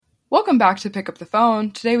Welcome back to Pick Up the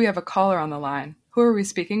Phone. Today we have a caller on the line. Who are we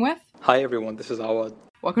speaking with? Hi everyone, this is Awad.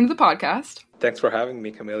 Welcome to the podcast. Thanks for having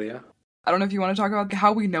me, Camelia. I don't know if you want to talk about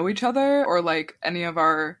how we know each other or like any of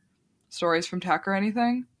our stories from tech or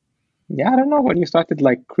anything. Yeah, I don't know when you started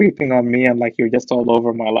like creeping on me and like you're just all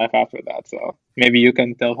over my life after that. So maybe you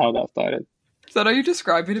can tell how that started. Is that how you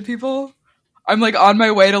describe me to people? I'm like on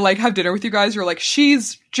my way to like have dinner with you guys. You're like, she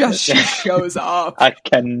shows up. I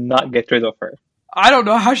cannot get rid of her. I don't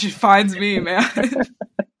know how she finds me, man.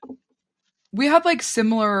 We had like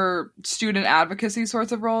similar student advocacy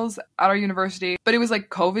sorts of roles at our university, but it was like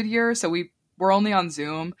COVID year, so we were only on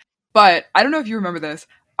Zoom. But I don't know if you remember this.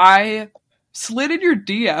 I slid in your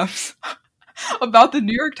DMs about the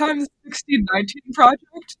New York Times 1619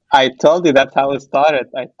 project. I told you that's how it started.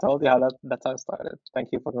 I told you that's how it started. Thank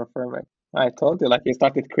you for confirming. I told you like you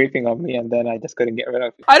started creeping on me and then I just couldn't get rid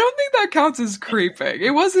of you. I don't think that counts as creeping.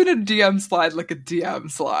 It wasn't a DM slide like a DM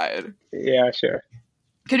slide. Yeah, sure.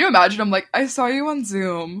 Can you imagine? I'm like, I saw you on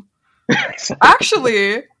Zoom.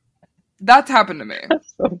 Actually, that's happened to me.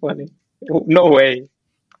 That's so funny. No way.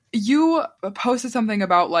 You posted something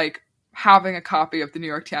about like having a copy of the New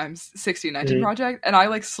York Times 1619 project, and I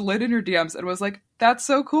like slid in your DMs and was like, that's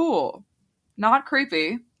so cool. Not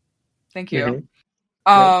creepy. Thank you.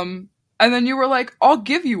 And then you were like, I'll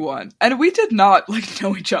give you one. And we did not like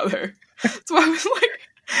know each other. So I was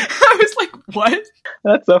like, what?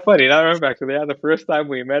 That's so funny. Now I remember actually, yeah, the first time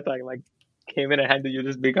we met, I like came in and handed you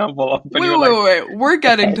this big envelope. Wait. We're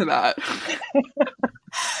getting to that.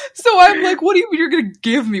 So I'm like, what do you mean you're going to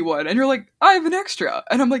give me one? And you're like, I have an extra.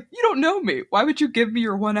 And I'm like, you don't know me. Why would you give me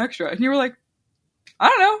your one extra? And you were like, I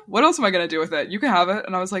don't know. What else am I going to do with it? You can have it.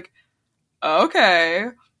 And I was like, okay.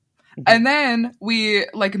 And then we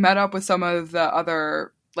like met up with some of the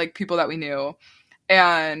other like people that we knew.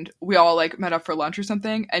 And we all like met up for lunch or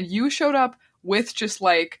something. And you showed up with just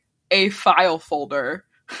like a file folder.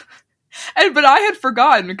 But I had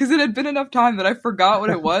forgotten because it had been enough time that I forgot what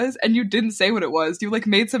it was. And you didn't say what it was. You like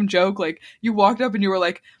made some joke. Like you walked up and you were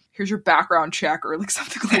like, here's your background check or like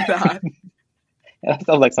something like that. Yeah, that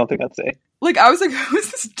sounds like something I'd say. Like I was like, who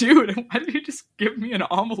is this dude? And why did he just give me an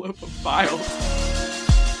envelope of files?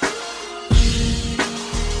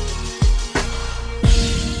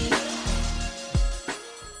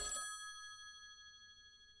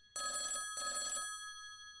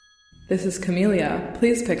 This is Camelia.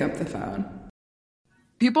 Please pick up the phone.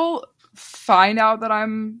 People find out that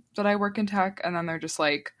I work in tech, and then they're just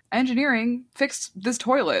like, engineering, fix this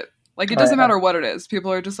toilet. Like it doesn't matter what it is.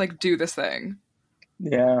 People are just like, do this thing.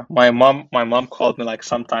 Yeah, my mom called me like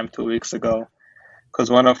sometime 2 weeks ago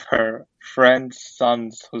because one of her friend's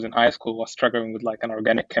sons who's in high school was struggling with like an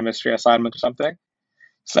organic chemistry assignment or something.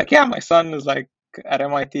 It's like, yeah, my son is like at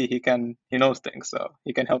MIT, he knows things, so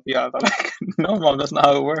he can help you out. I'm like, no, mom, that's not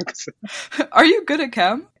how it works. Are you good at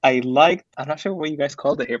chem? I'm not sure what you guys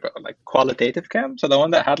called it here, but like qualitative chem. So the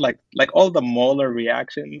one that had like all the molar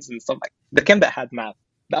reactions and stuff, like the chem that had math.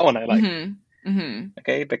 That one I like.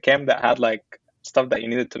 Okay, the chem that had like stuff that you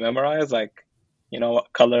needed to memorize, like, you know,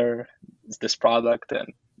 what color is this product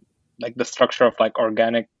and like the structure of like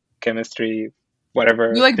organic chemistry,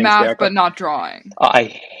 whatever. You like math, but not drawing. Oh, I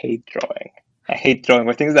hate drawing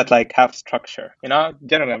with things that like have structure. You know,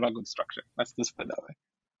 generally I'm not good at structure. Let's just put it that way.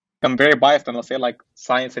 I'm very biased and I'll say like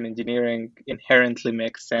science and engineering inherently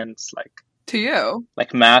makes sense, like to you,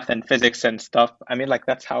 like math and physics and stuff. I mean, like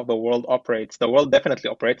that's how the world operates. The world definitely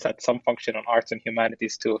operates at some function on arts and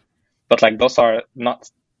humanities too, but like those are not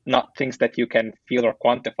things that you can feel or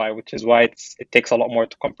quantify, which is why it takes a lot more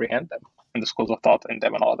to comprehend them and the schools of thought in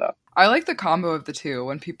them and all that. I like the combo of the two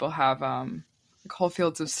when people have whole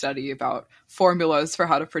fields of study about formulas for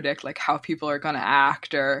how to predict like how people are going to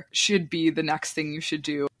act or should be the next thing you should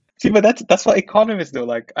do. See, but that's what economists do.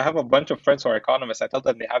 Like I have a bunch of friends who are economists. I tell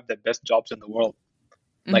them they have the best jobs in the world.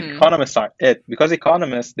 Like economists are it, because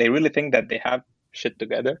economists, they really think that they have shit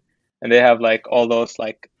together and they have like all those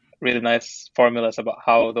like really nice formulas about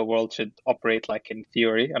how the world should operate like in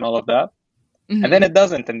theory and all of that. And then it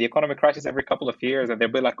doesn't, and the economy crashes every couple of years, and they'll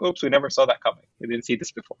be like, oops, we never saw that coming. We didn't see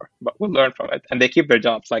this before, but we'll learn from it. And they keep their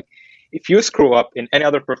jobs. Like, if you screw up in any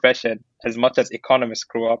other profession as much as economists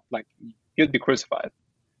screw up, like, you'd be crucified.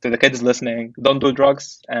 To the kids listening, don't do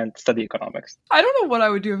drugs and study economics. I don't know what I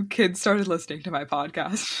would do if kids started listening to my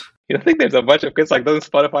podcast. You don't think there's a bunch of kids, like, doesn't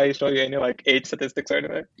Spotify show you any, like, age statistics or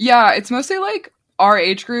anything? Yeah, it's mostly, like, our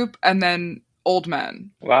age group and then old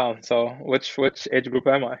men. Wow, so which age group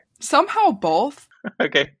am I? Somehow both.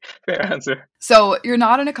 Okay, fair answer. So you're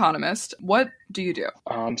not an economist. What do you do?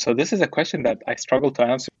 So this is a question that I struggle to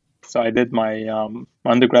answer. So I did my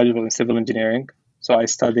undergraduate in civil engineering. So I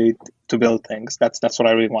studied to build things. That's what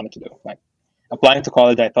I really wanted to do. Like applying to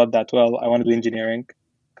college, I thought that, well, I want to do engineering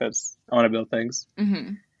because I want to build things.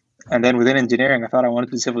 Mm-hmm. And then within engineering, I thought I wanted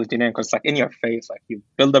to do civil engineering because, like, in your face, like you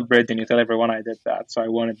build a bridge and you tell everyone I did that. So I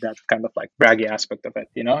wanted that kind of like braggy aspect of it.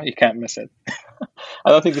 You can't miss it.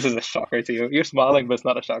 I don't think this is a shocker to you. You're smiling, but it's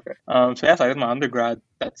not a shocker. So yes, I did my undergrad.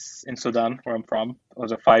 That's in Sudan, where I'm from. It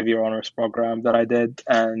was a 5-year honors program that I did,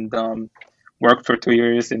 and worked for 2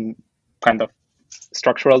 years in kind of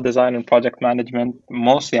structural design and project management,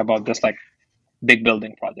 mostly about just like big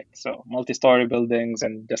building projects, so multi-story buildings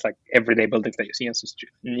and just like everyday buildings that you see in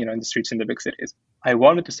the streets in the big cities. I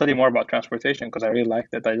wanted to study more about transportation because I really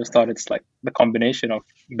liked it. I just thought it's like the combination of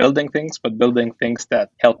building things, but building things that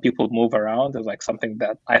help people move around is like something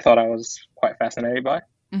that I thought I was quite fascinated by.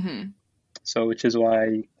 Mm-hmm. So, which is why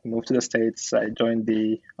I moved to the States. I joined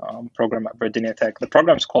the program at Virginia Tech. The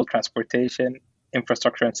program is called Transportation,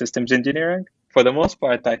 Infrastructure, and Systems Engineering. For the most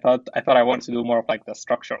part, I thought I wanted to do more of like the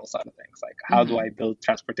structural side of things, like how do I build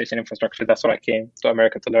transportation infrastructure? That's what I came to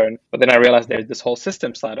America to learn. But then I realized there's this whole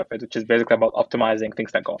system side of it, which is basically about optimizing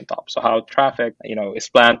things that go on top. So how traffic, is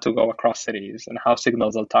planned to go across cities, and how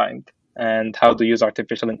signals are timed, and how to use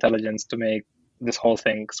artificial intelligence to make this whole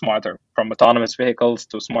thing smarter, from autonomous vehicles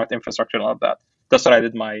to smart infrastructure and all of that. That's what I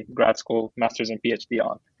did my grad school, master's and PhD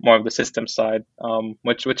on, more of the system side,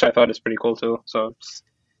 which I thought is pretty cool too. So it's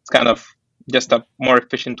kind of just a more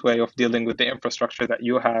efficient way of dealing with the infrastructure that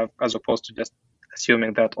you have, as opposed to just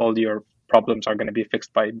assuming that all your problems are going to be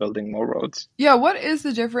fixed by building more roads. Yeah, what is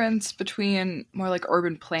the difference between more like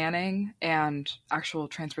urban planning and actual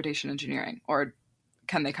transportation engineering? Or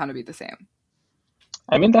can they kind of be the same?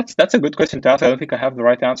 I mean, that's a good question to ask. I don't think I have the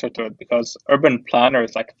right answer to it, because urban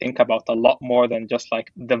planners like think about a lot more than just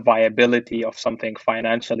like the viability of something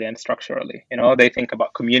financially and structurally. They think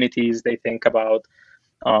about communities, they think about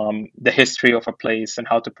the history of a place and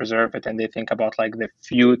how to preserve it, and they think about like the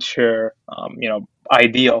future,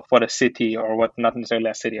 idea of what a city, or what, not necessarily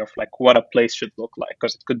a city, of like what a place should look like,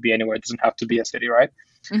 because it could be anywhere. It doesn't have to be a city, right?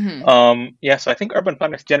 Yeah, so I think urban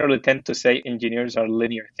planners generally tend to say engineers are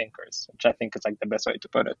linear thinkers, which I think is like the best way to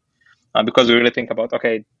put it, because we really think about,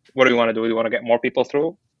 okay, what do we want to do? We want to get more people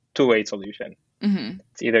through. Two-way solution.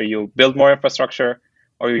 It's either you build more infrastructure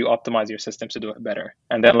or you optimize your systems to do it better,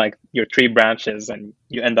 and then like your three branches, and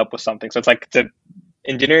you end up with something. So it's like the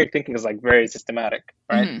engineering thinking is like very systematic,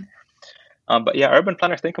 right? But yeah, urban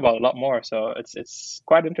planners think about a lot more, so it's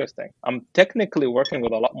quite interesting. I'm technically working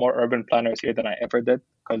with a lot more urban planners here than I ever did,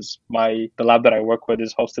 because the lab that I work with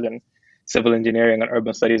is hosted in civil engineering and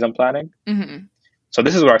urban studies and planning. So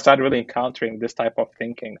this is where I started really encountering this type of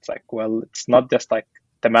thinking. It's like, well, it's not just like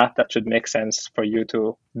the math that should make sense for you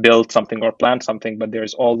to build something or plan something, but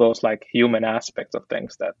there's all those like human aspects of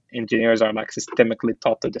things that engineers are like systemically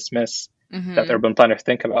taught to dismiss, that urban planners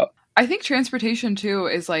think about. I think transportation too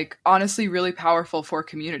is like honestly really powerful for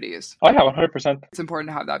communities. Oh yeah, 100%. It's important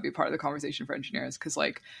to have that be part of the conversation for engineers, because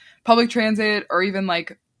like public transit or even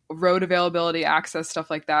like road availability, access, stuff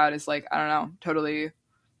like that is like, I don't know, totally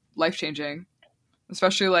life-changing.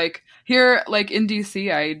 Especially like here, like in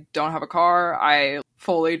DC, I don't have a car. I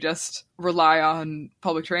fully just rely on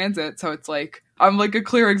public transit. So it's like, I'm like a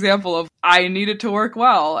clear example of I need it to work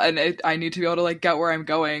well, and I need to be able to like get where I'm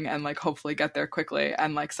going and like hopefully get there quickly.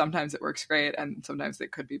 And like sometimes it works great and sometimes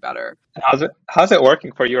it could be better. How's it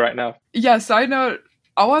working for you right now? Yeah, side note,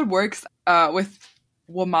 Awad works with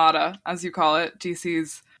WMATA, as you call it,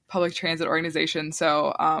 DC's public transit organization.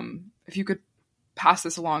 So if you could pass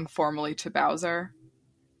this along formally to Bowser,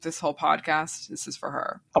 this whole podcast, this is for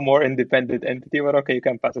her. A more independent entity, but okay, you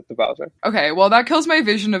can pass it to Bowser. Okay, well, that kills my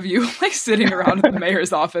vision of you like sitting around in the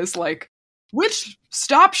mayor's office like, which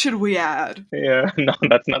stop should we add? Yeah, no,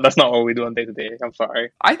 that's not what we do on day to day. I'm sorry.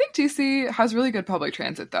 I think DC has really good public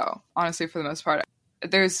transit, though, honestly, for the most part.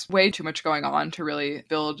 There's way too much going on to really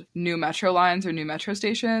build new metro lines or new metro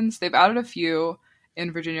stations. They've added a few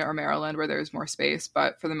in Virginia or Maryland where there's more space,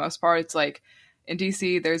 but for the most part, it's like in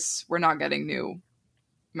DC, we're not getting new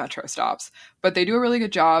metro stops, but they do a really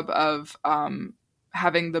good job of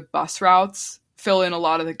having the bus routes fill in a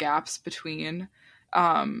lot of the gaps between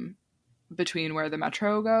where the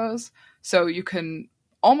metro goes, so you can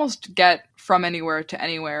almost get from anywhere to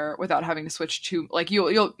anywhere without having to switch to, like,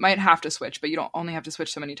 you'll might have to switch, but you don't only have to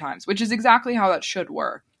switch so many times, which is exactly how that should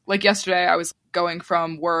work. Like yesterday, I was going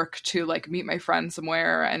from work to like meet my friend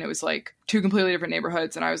somewhere, and it was like two completely different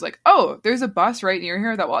neighborhoods. And I was like, oh, there's a bus right near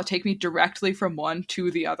here that will take me directly from one to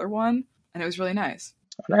the other one. And it was really nice.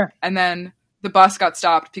 Yeah. And then the bus got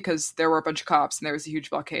stopped because there were a bunch of cops and there was a huge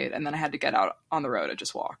blockade. And then I had to get out on the road and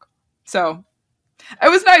just walk. So It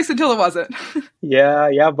was nice until it wasn't.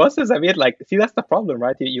 Yeah, buses. I mean, like, see, that's the problem,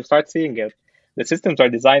 right? You start seeing it. The systems are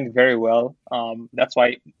designed very well. That's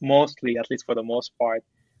why mostly, at least for the most part,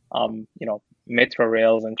 metro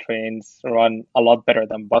rails and trains run a lot better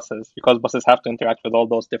than buses because buses have to interact with all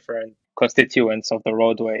those different constituents of the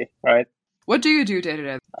roadway, right? What do you do day to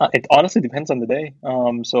day? It honestly depends on the day.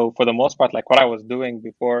 So for the most part, like what I was doing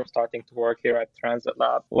before starting to work here at Transit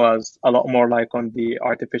Lab was a lot more like on the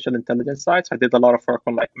artificial intelligence side. So I did a lot of work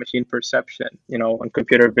on like machine perception, on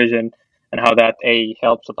computer vision and how that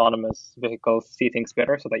helps autonomous vehicles see things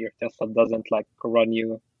better so that your Tesla doesn't like run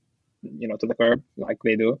you, to the curb like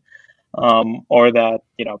they do. Or that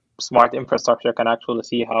smart infrastructure can actually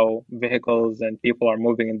see how vehicles and people are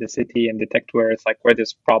moving in the city and detect where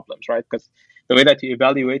there's problems, right? Because the way that you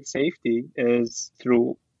evaluate safety is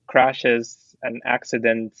through crashes and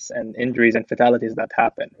accidents and injuries and fatalities that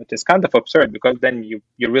happen, which is kind of absurd because then you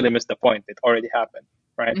really miss the point. It already happened,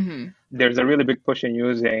 right? Mm-hmm. There's a really big push in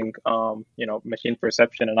using machine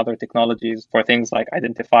perception and other technologies for things like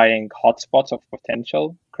identifying hotspots of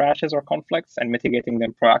potential crashes or conflicts and mitigating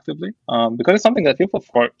them proactively, because it's something that people,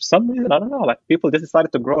 for some reason, I don't know, like people just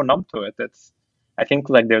decided to grow numb to it. I think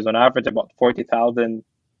like there's on average about 40,000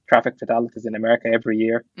 traffic fatalities in America every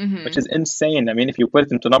year, Mm-hmm. which is insane. I mean, if you put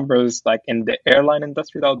it into numbers, like in the airline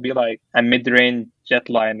industry, that would be like a mid-range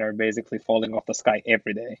jetliner basically falling off the sky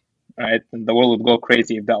every day, right? And the world would go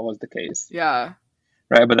crazy if that was the case. Yeah.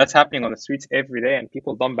 Right, but that's happening on the streets every day, and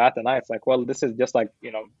people don't bat an eye. It's like, well, this is just like,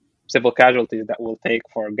 civil casualties that we'll take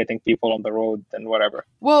for getting people on the road and whatever.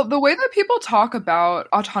 Well, the way that people talk about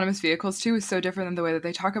autonomous vehicles too is so different than the way that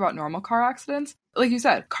they talk about normal car accidents. Like you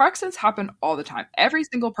said, car accidents happen all the time. Every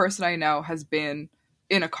single person I know has been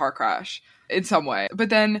in a car crash in some way. But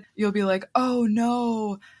then you'll be like, oh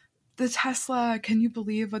no, the Tesla, can you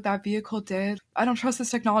believe what that vehicle did? I don't trust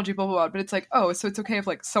this technology, blah, blah, blah. But it's like, oh, so it's okay if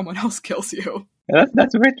like someone else kills you. Yeah,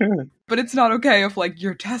 that's very true. But it's not okay if like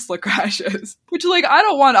your Tesla crashes. Which like I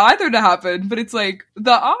don't want either to happen, but it's like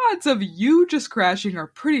the odds of you just crashing are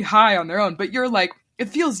pretty high on their own. But you're like, it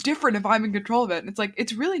feels different if I'm in control of it. And it's like,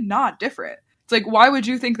 it's really not different. It's like, why would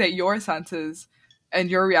you think that your senses and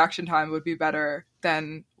your reaction time would be better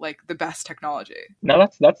than like the best technology? No,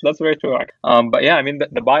 that's very true. But yeah, I mean,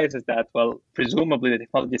 the bias is that, well, presumably the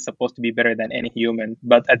technology is supposed to be better than any human,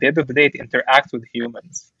 but at the end of the day, it interacts with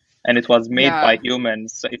humans. And it was made by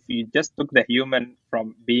humans. So if you just took the human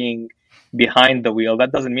from being behind the wheel,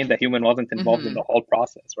 that doesn't mean the human wasn't involved in the whole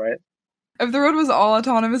process, right? If the road was all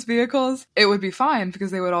autonomous vehicles, it would be fine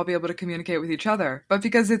because they would all be able to communicate with each other. But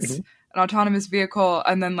because it's an autonomous vehicle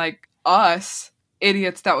and then like us,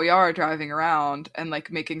 idiots that we are driving around and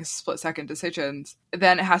like making split-second decisions,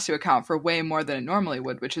 then it has to account for way more than it normally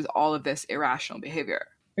would, which is all of this irrational behavior.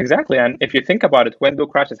 Exactly. And if you think about it, when do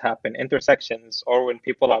crashes happen? Intersections, or when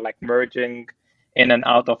people are like merging in and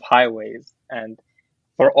out of highways. And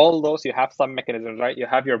for all those, you have some mechanisms, right? You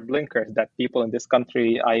have your blinkers that people in this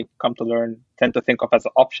country, I come to learn, tend to think of as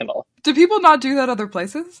optional. Do people not do that other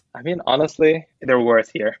places? I mean, honestly, they're worse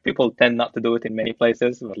here. People tend not to do it in many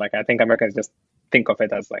places. But like, I think Americans just think of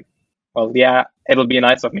it as like, well, yeah, it'll be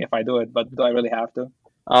nice of me if I do it, but do I really have to?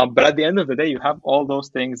 But at the end of the day, you have all those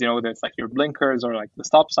things, whether it's like your blinkers or like the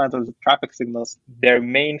stop signs or the traffic signals. Their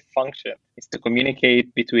main function is to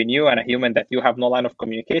communicate between you and a human that you have no line of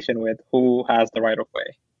communication with who has the right of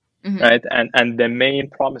way. Right. And the main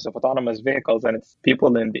promise of autonomous vehicles, and it's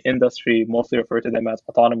people in the industry mostly refer to them as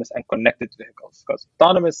autonomous and connected vehicles, because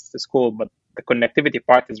autonomous is cool, but the connectivity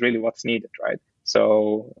part is really what's needed, right?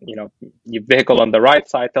 So, your vehicle on the right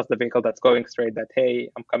side tells the vehicle that's going straight that, hey,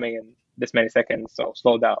 I'm coming in this many seconds, so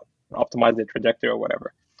slow down, optimize the trajectory or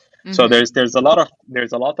whatever. So there's a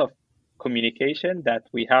lot of communication that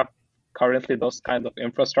we have currently, those kind of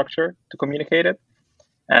infrastructure to communicate it,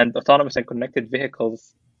 and autonomous and connected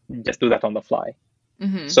vehicles just do that on the fly.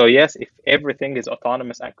 So yes, if everything is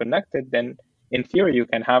autonomous and connected, then in theory you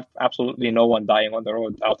can have absolutely no one dying on the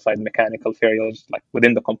road outside mechanical failures, like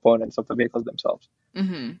within the components of the vehicles themselves.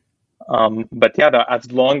 But yeah,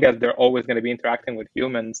 as long as they're always going to be interacting with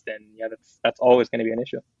humans, then yeah, that's always going to be an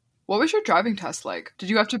issue. What was your driving test like? Did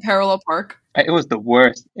you have to parallel park? It was the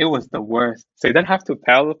worst. So you don't have to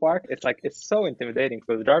parallel park. It's so intimidating.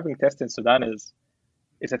 So the driving test in Sudan is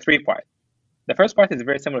a 3-part. The first part is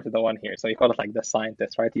very similar to the one here. So you call it like the sign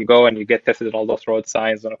test, right? You go and you get tested in all those road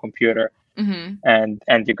signs on a computer, and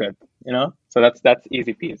you're good, So that's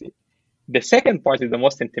easy peasy. The second part is the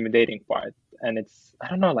most intimidating part, and I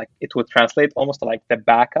don't know, like it would translate almost to like the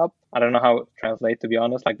backup. I don't know how it translates, to be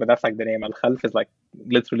honest, but that's like the name. Al-Khalf is like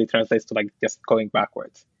literally translates to like just going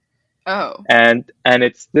backwards. Oh. And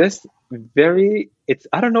it's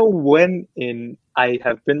I don't know when in I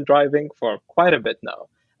have been driving for quite a bit now,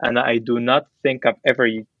 and I do not think I've ever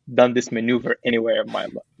done this maneuver anywhere in my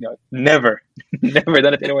life. No, never, never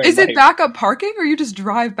done it anywhere in Is it life. backup parking or you just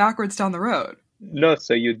drive backwards down the road? No,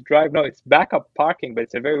 so you drive. No, it's backup parking, but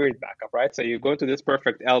it's a very weird backup, right? So you go to this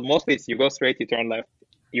perfect L. Mostly, it's you go straight, you turn left,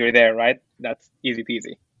 you're there, right? That's easy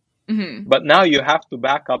peasy. Mm-hmm. But now you have to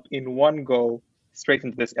back up in one go straight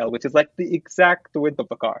into this L, which is like the exact width of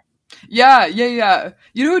the car. Yeah. You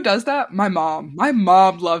know who does that? My mom. My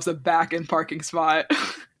mom loves a back-in parking spot.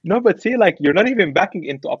 No, but see, like you're not even backing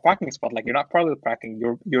into a parking spot. Like you're not parallel parking.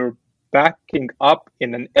 You're backing up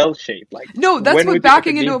in an L shape. Like No, that's when what would you ever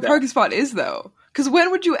backing into need a that? parking spot is, though. Because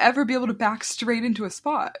when would you ever be able to back straight into a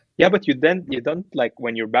spot? Yeah, but you don't like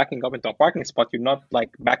when you're backing up into a parking spot. You're not like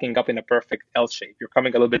backing up in a perfect L shape. You're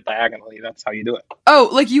coming a little bit diagonally. That's how you do it. Oh,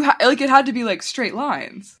 like like it had to be like straight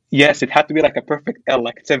lines. Yes, it had to be like a perfect L.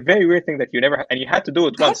 Like it's a very weird thing that you never and you had to do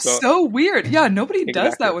it once. That's So so weird. Yeah, nobody does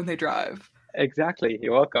exactly, that when they drive. exactly.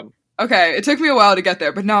 You're welcome. Okay, it took me a while to get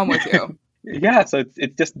there, but now I'm with you. Yeah, so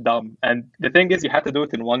it's just dumb. And the thing is, you had to do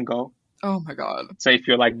it in one go. Oh my god. So if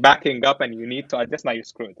you're like backing up and you need to adjust, now you're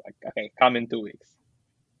screwed. Like, okay, come in 2 weeks.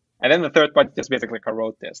 And then the third part is just basically like a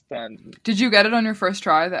road test. And Did you get it on your first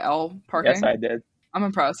try, the L parking? yes, I did. I'm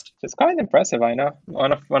impressed. It's quite impressive, I know.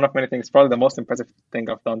 One of many things, probably the most impressive thing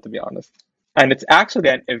I've done, to be honest. And it's actually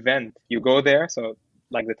an event. You go there, so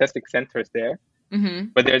like the testing center is there. Mm-hmm.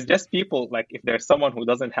 But there's just people, like if there's someone who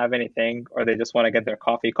doesn't have anything or they just want to get their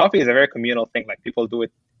coffee. Coffee is a very communal thing. Like people do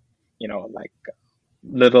it, like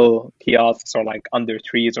little kiosks or like under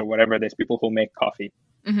trees or whatever. There's people who make coffee.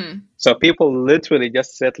 Mm-hmm. So people literally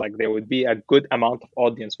just sit like there would be a good amount of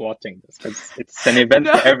audience watching this because it's an event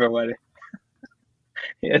No. for everybody.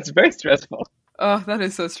 It's very stressful. Oh, that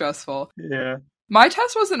is so stressful. Yeah. My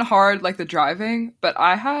test wasn't hard like the driving, but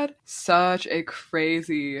I had such a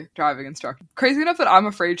crazy driving instructor. Crazy enough that I'm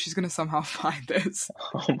afraid she's going to somehow find this.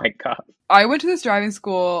 Oh my God. I went to this driving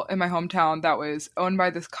school in my hometown that was owned by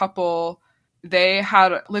this couple. They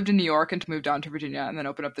had lived in New York and moved down to Virginia and then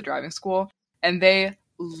opened up the driving school. And they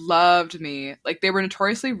loved me. Like, they were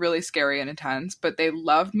notoriously really scary and intense, but they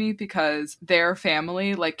loved me because their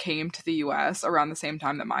family like came to the US around the same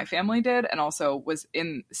time that my family did and also was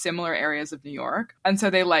in similar areas of New York. And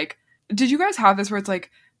so they like, did you guys have this where it's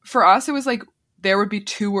like, for us it was like there would be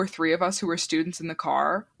 2 or 3 of us who were students in the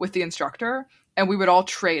car with the instructor and we would all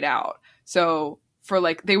trade out. So for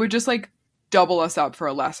like, they would just like double us up for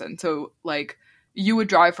a lesson. So like you would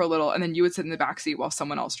drive for a little and then you would sit in the back seat while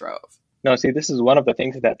someone else drove. No, see, this is one of the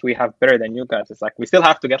things that we have better than you guys. It's like we still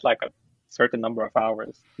have to get like a certain number of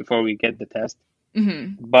hours before we get the test.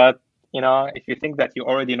 Mm-hmm. But, if you think that you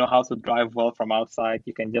already know how to drive well from outside,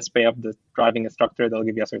 you can just pay up the driving instructor. They'll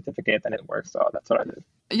give you a certificate and it works. So that's what I did.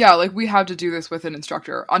 Yeah, like we have to do this with an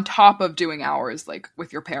instructor on top of doing hours like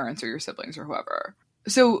with your parents or your siblings or whoever.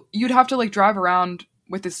 So you'd have to like drive around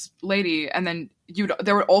with this lady and then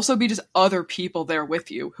there would also be just other people there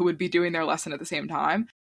with you who would be doing their lesson at the same time.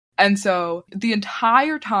 And so the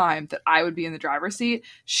entire time that I would be in the driver's seat,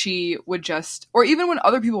 she would just, or even when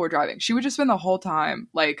other people were driving, she would just spend the whole time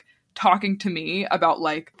like talking to me about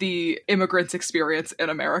like the immigrants' experience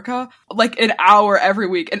in America, like an hour every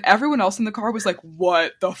week. And everyone else in the car was like,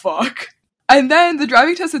 what the fuck? And then the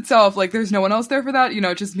driving test itself, like there's no one else there for that,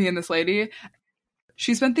 just me and this lady.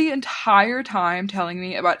 She spent the entire time telling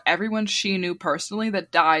me about everyone she knew personally that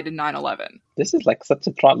died in 9/11. This is like such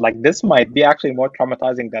a like this might be actually more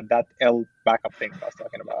traumatizing than that L backup thing I was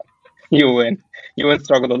talking about. You win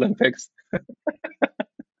Struggle Olympics. I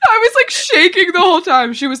was like shaking the whole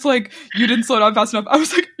time. She was like, you didn't slow down fast enough. I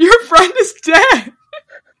was like, your friend is dead.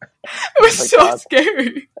 It was so God.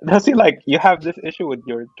 scary. Now, see, like you have this issue with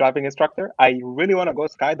your driving instructor. I really want to go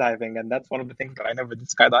skydiving, and that's one of the things that I never did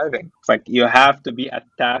skydiving. It's like you have to be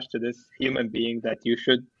attached to this human being that you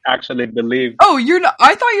should actually believe. Oh, you're not.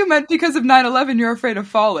 I thought you meant because of 9/11 you're afraid of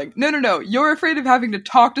falling. No. You're afraid of having to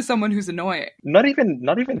talk to someone who's annoying. Not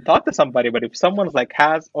even talk to somebody, but if someone's like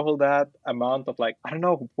has all that amount of like, I don't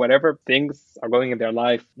know, whatever things are going in their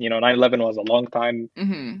life, 9/11 was a long time,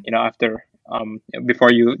 after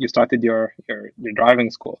before you started your driving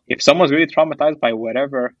school. If someone's really traumatized by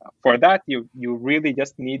whatever, for that you really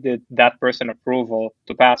just needed that person approval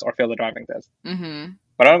to pass or fail the driving test. Mm-hmm.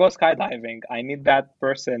 But I don't go skydiving. I need that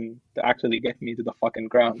person to actually get me to the fucking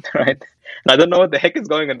ground, right? And I don't know what the heck is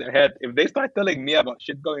going in their head. If they start telling me about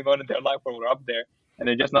shit going on in their life when we're up there and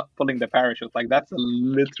they're just not pulling the parachute, like that's a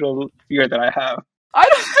literal fear that I have.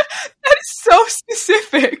 That is so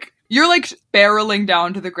specific. You're like barreling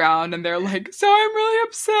down to the ground and they're like, so I'm really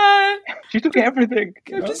upset. She took everything.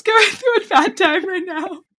 I'm just going through a bad time right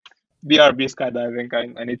now. BRB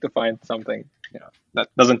skydiving. I need to find something, that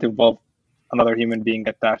doesn't involve another human being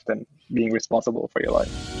attached and being responsible for your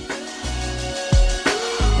life.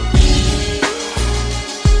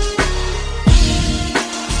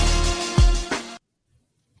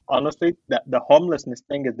 Honestly, the homelessness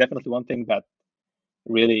thing is definitely one thing that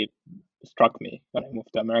really struck me when I moved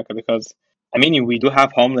to America because I mean we do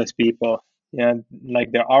have homeless people. Yeah,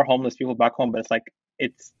 like there are homeless people back home, but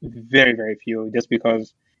it's very, very few just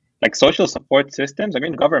because like social support systems, I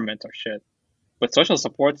mean governments are shit. But social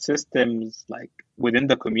support systems like within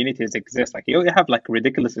the communities exist. Like you have like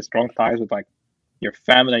ridiculously strong ties with like your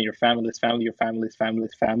family and your family's family, your family's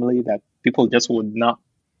family's family that people just would not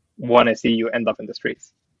want to see you end up in the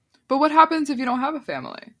streets. But what happens if you don't have a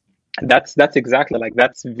family? That's exactly like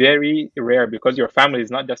that's very rare because your family is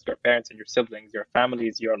not just your parents and your siblings. Your family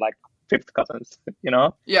is your like fifth cousins, you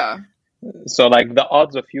know? Yeah. So like the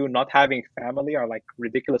odds of you not having family are like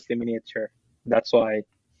ridiculously miniature. That's why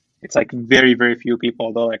it's like very, very few people,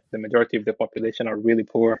 although like the majority of the population are really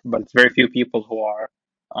poor, but it's very few people who are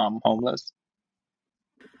homeless.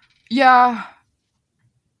 Yeah.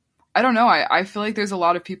 I don't know. I feel like there's a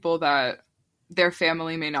lot of people that their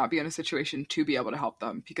family may not be in a situation to be able to help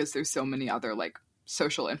them because there's so many other like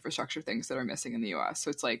social infrastructure things that are missing in the US. So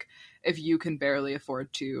it's like if you can barely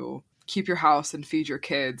afford to keep your house and feed your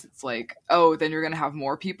kids, it's like, oh, then you're going to have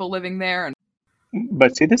more people living there. And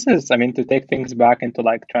But see, this is, I mean, to take things back into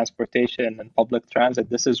like transportation and public transit,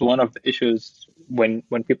 this is one of the issues when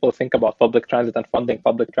people think about public transit and funding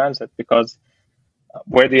public transit, because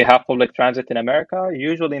where do you have public transit in America?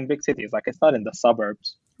 Usually in big cities, like it's not in the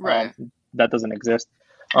suburbs. right. That doesn't exist.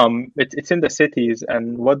 It's in the cities,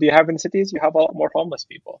 and what do you have in cities? You have a lot more homeless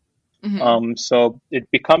people. Mm-hmm. So it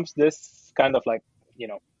becomes this kind of like, you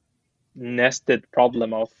know, nested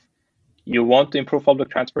problem of you want to improve public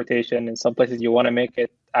transportation. In some places, you want to make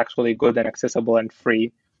it actually good and accessible and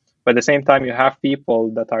free. But at the same time, you have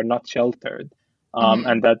people that are not sheltered, Mm-hmm.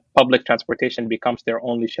 and that public transportation becomes their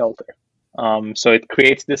only shelter. So it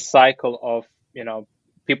creates this cycle of,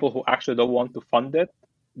 people who actually don't want to fund it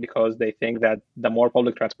because they think that the more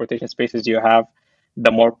public transportation spaces you have,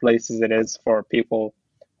 the more places it is for people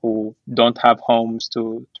who don't have homes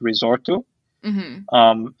to resort to.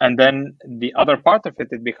 Mm-hmm. And then the other part of it,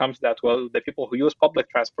 it becomes that, well, the people who use public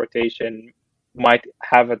transportation might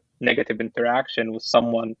have a negative interaction with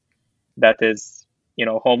someone that is,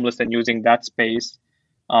 homeless and using that space.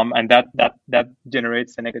 And that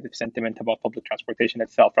generates a negative sentiment about public transportation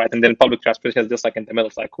itself, right? And then public transportation is just like in the middle.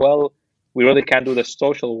 It's like, well, we really can't do the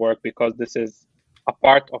social work because this is a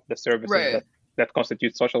part of the services Right. that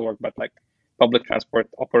constitute social work, but like public transport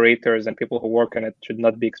operators and people who work on it should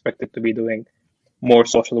not be expected to be doing more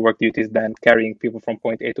social work duties than carrying people from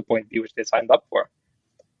point A to point B, which they signed up for,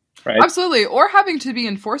 right? Absolutely. Or having to be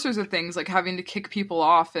enforcers of things, like having to kick people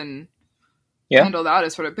off and Yeah, handle that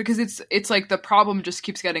as sort of, because it's like the problem just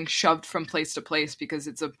keeps getting shoved from place to place because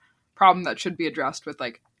it's a problem that should be addressed with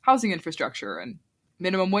like housing infrastructure and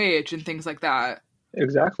minimum wage and things like that,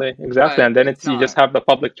 exactly. but And then it's you just not. have the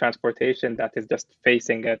public transportation that is just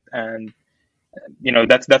facing it, and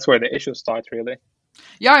that's where the issue starts, really.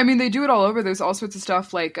 Yeah, I mean they do it all over. There's all sorts of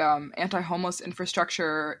stuff like anti-homeless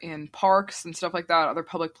infrastructure in parks and stuff like that, other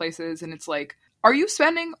public places, and it's like, are you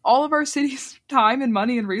spending all of our city's time and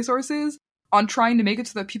money and resources on trying to make it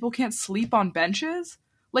so that people can't sleep on benches?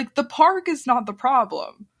 Like the park is not the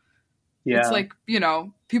problem. It's Yeah, like,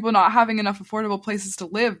 people not having enough affordable places to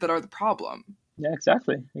live that are the problem. yeah,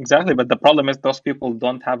 exactly. But the problem is those people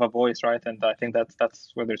don't have a voice, right? And I think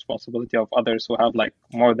that's where the responsibility of others who have like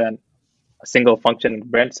more than a single functioning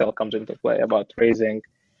brain cell comes into play about raising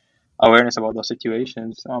awareness about those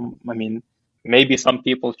situations. I mean, maybe some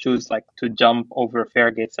people choose like to jump over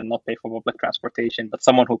fare gates and not pay for public transportation, but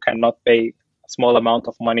someone who cannot pay a small amount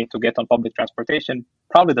of money to get on public transportation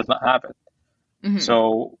probably does not have it. Hmm.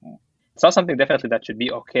 So it's not something definitely that should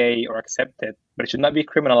be okay or accepted, but it should not be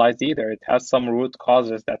criminalized either. It has some root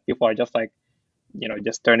causes that people are just like,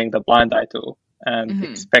 just turning the blind eye to and Hmm.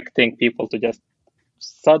 expecting people to just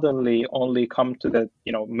suddenly only come to the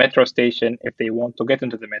metro station if they want to get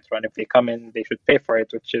into the metro, and if they come in they should pay for it,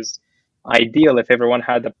 which is ideal if everyone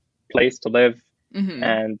had a place to live Hmm.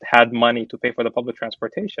 and had money to pay for the public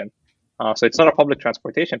transportation. So it's not a public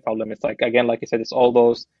transportation problem. It's like, again, like you said, it's all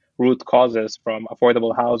those root causes from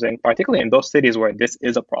affordable housing, particularly in those cities where this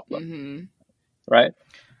is a problem, Hmm. right?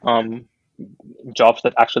 um, Jobs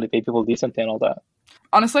that actually pay people decently and all that.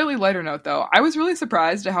 On a slightly lighter note, though, I was really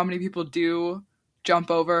surprised at how many people do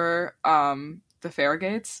jump over the fare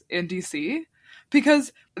gates in DC,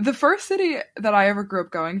 because the first city that I ever grew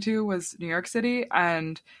up going to was New York City,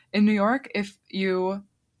 and in New York, if you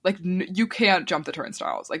Like you can't jump the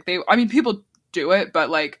turnstiles. Like people do it, but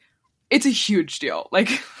like it's a huge deal. Like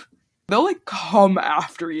they'll like come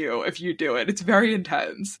after you if you do it. It's very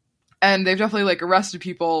intense. And they've definitely like arrested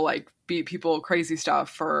people, like beat people, crazy stuff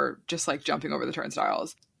for just like jumping over the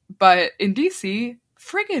turnstiles. But in DC,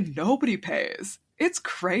 friggin' nobody pays. It's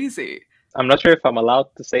crazy. I'm not sure if I'm allowed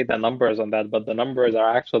to say the numbers on that, but the numbers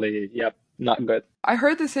are actually, yep, not good. I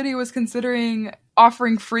heard the city was considering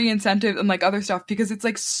offering free incentives and like other stuff because it's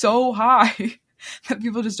like so high that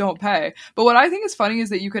people just don't pay. But what I think is funny is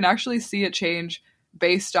that you can actually see it change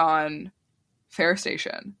based on fare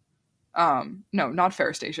station. No, not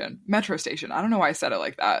fare station, metro station. I don't know why I said it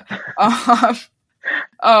like that.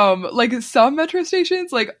 Like some metro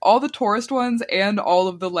stations, like all the tourist ones and all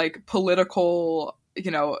of the like political,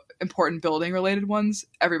 important building related ones,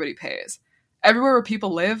 everybody pays. Everywhere where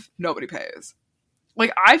people live, nobody pays.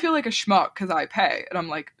 Like I feel like a schmuck because I pay, and I'm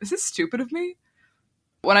like, is this stupid of me?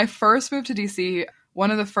 When I first moved to DC,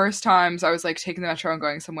 one of the first times I was like taking the metro and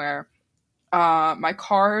going somewhere, my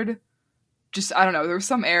card just, I don't know, there was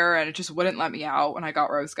some error and it just wouldn't let me out when I got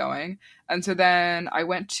where I was going. And so then I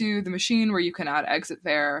went to the machine where you can add exit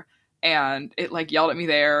fare, and it like yelled at me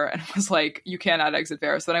there and was like, you can't add exit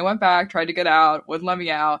fare. So then I went back, tried to get out, wouldn't let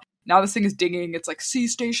me out. Now this thing is dinging. It's like, see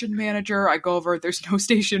station manager. I go over, there's no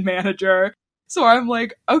station manager. So I'm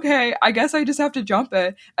like, okay, I guess I just have to jump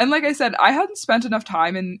it. And like I said, I hadn't spent enough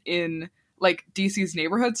time in like DC's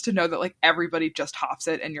neighborhoods to know that like everybody just hops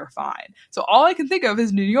it and you're fine. So all I can think of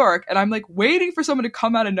is New York, and I'm like waiting for someone to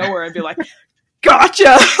come out of nowhere and be like,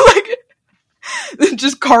 gotcha! Like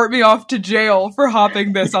just cart me off to jail for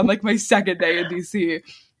hopping this on like my second day in DC.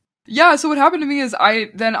 Yeah, so what happened to me is I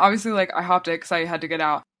then obviously like I hopped it because I had to get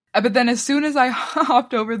out. But then as soon as I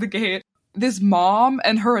hopped over the gate, this mom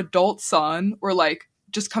and her adult son were like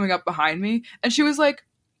just coming up behind me, and she was like,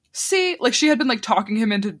 see, like she had been like talking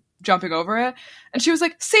him into jumping over it, and she was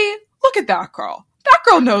like, see, look at that girl. That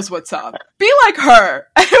girl knows what's up. Be like her.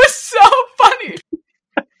 And it was so funny.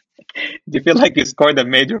 Do you feel like you scored a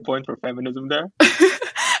major point for feminism there? No,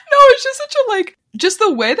 it's just such a like, just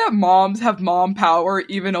the way that moms have mom power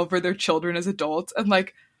even over their children as adults, and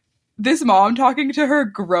like this mom talking to her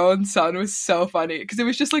grown son was so funny because it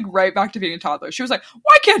was just like right back to being a toddler. She was like,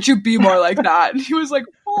 why can't you be more like that? And he was like,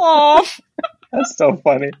 oh. That's so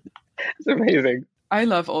funny. It's amazing. I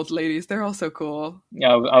love old ladies. They're all so cool.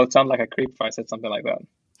 Yeah, I would sound like a creep if I said something like that.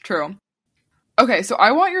 True. Okay, so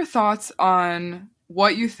I want your thoughts on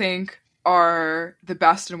what you think are the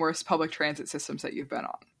best and worst public transit systems that you've been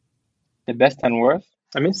on. The best and worst?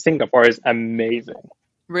 I mean, Singapore is amazing.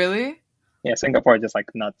 Really? Yeah, Singapore is just like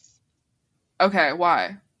nuts. Okay,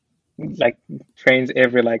 why? Like trains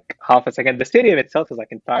every like half a second. The city in itself is like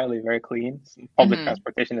entirely very clean. Public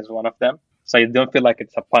transportation is one of them. So you don't feel like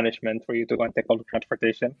it's a punishment for you to go and take public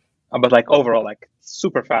transportation. But like overall, like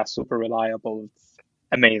super fast, super reliable. It's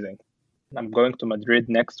amazing. I'm going to Madrid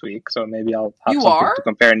next week, so maybe I'll have something to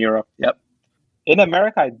compare in Europe. Yep. In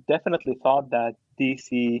America, I definitely thought that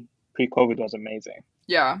DC pre-COVID was amazing.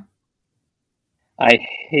 Yeah. I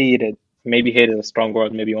hated, maybe hate is a strong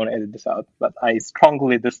word, maybe you want to edit this out, but I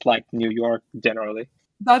strongly dislike New York generally.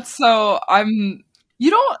 That's so,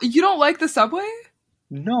 you don't like the subway?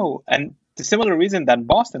 No, and the similar reason that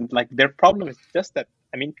Boston, like their problem is just that,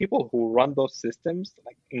 I mean, people who run those systems,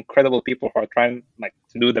 like incredible people who are trying like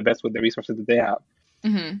to do the best with the resources that they have.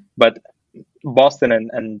 Mm-hmm. But Boston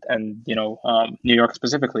and New York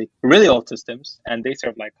specifically, really old systems, and they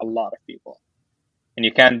serve like a lot of people, and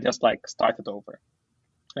you can't just like start it over.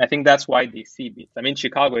 And I think that's why DC beats. I mean,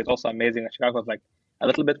 Chicago is also amazing. Chicago is like a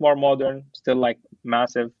little bit more modern, still like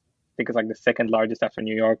massive. I think it's like the second largest after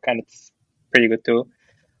New York, and it's pretty good too.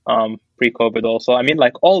 Pre-COVID also. I mean,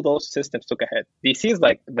 like all those systems took a hit. DC is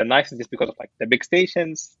like the nicest just because of like the big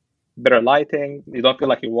stations, better lighting. You don't feel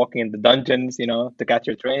like you're walking in the dungeons, to catch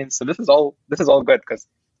your trains. So this is all good because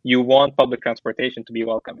you want public transportation to be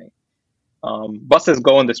welcoming. Buses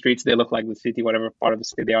go on the streets. They look like the city, whatever part of the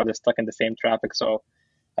city they are. They're stuck in the same traffic. So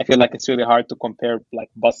I feel like it's really hard to compare like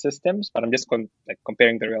bus systems, but I'm just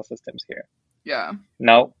comparing the real systems here. Yeah.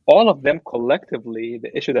 Now, all of them collectively,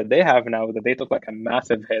 the issue that they have now is that they took like a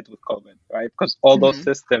massive hit with COVID, right? Because all those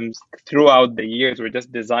systems throughout the years were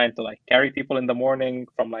just designed to like carry people in the morning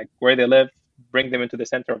from like where they live, bring them into the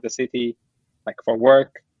center of the city, like for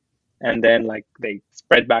work, and then like they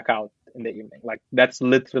spread back out in the evening. Like that's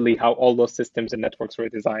literally how all those systems and networks were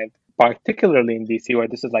designed, particularly in DC, where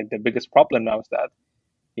this is like the biggest problem now is that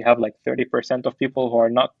you have like 30% of people who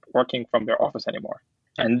are not working from their office anymore.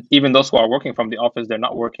 And even those who are working from the office, they're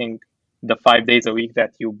not working the 5 days a week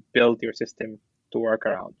that you build your system to work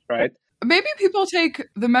around, right? Maybe people take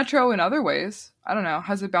the metro in other ways. I don't know.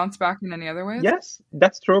 Has it bounced back in any other ways? Yes,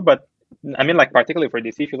 that's true, but I mean, like particularly for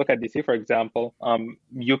DC, if you look at DC, for example,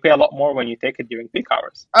 you pay a lot more when you take it during peak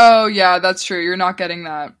hours. Oh, yeah, that's true. You're not getting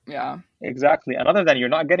that. Yeah. Exactly. And other than you're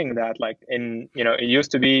not getting that, like in, it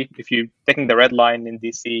used to be if you're taking the red line in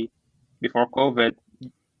DC before COVID,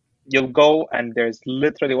 you'll go and there's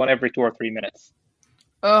literally one every 2 or 3 minutes,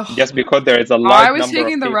 Ugh. just because there is a I large was number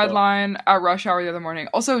taking of the red people. line at rush hour the other morning.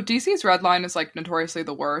 Also, DC's red line is like notoriously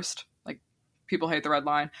the worst. Like people hate the red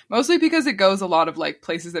line, mostly because it goes a lot of like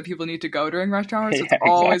places that people need to go during rush hour, so it's Yeah,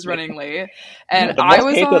 always exactly. running late. No, And the I most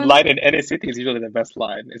was hated on. line in any city is usually the best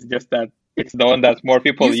line. It's just that it's the one that more You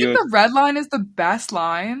people think use. the red line is the best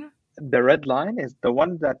line? The red line is the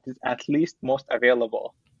one that is at least most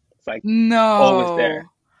available. It's like always there. No.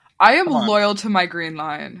 I am Come on. loyal to my green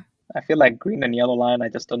line. I feel like green and yellow line, I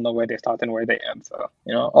just don't know where they start and where they end. So,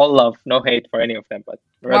 all love, no hate for any of them, but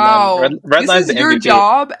Wow. red This line's is the your MVP.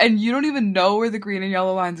 job and you don't even know where the green and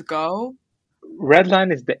yellow lines go? Red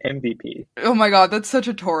line is the MVP. Oh my god, that's such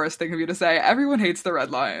a tourist thing of you to say. Everyone hates the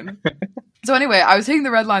red line. So anyway, I was taking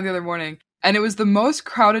the red line the other morning, and it was the most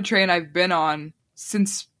crowded train I've been on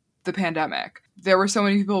since the pandemic. There were so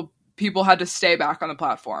many people had to stay back on the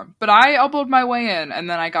platform. But I elbowed my way in, and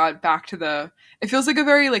then I got back to the it feels like a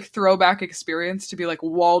very like throwback experience to be like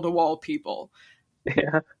wall to wall people.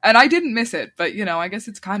 Yeah. And I didn't miss it, but I guess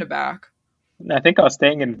it's kind of back. I think I was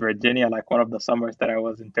staying in Virginia like one of the summers that I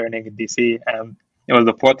was interning in DC, and it was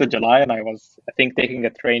the 4th of July, and I was, I think, taking a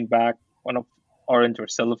train back, one of Orange or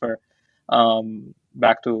Silver,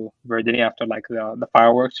 back to Virginia after like the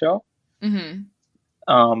fireworks show. Mhm.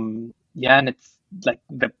 Yeah, and it's like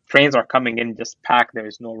the trains are coming in just packed. There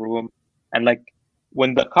is no room, and like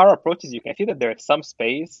when the car approaches, you can see that there is some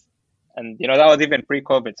space, and that was even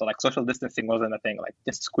pre-COVID, so like social distancing wasn't a thing. Like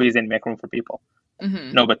just squeeze in, make room for people.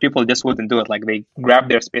 Mhm. No, but people just wouldn't do it. Like they grab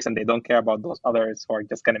their space and they don't care about those others who are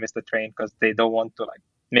just gonna miss the train because they don't want to like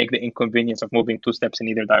make the inconvenience of moving 2 steps in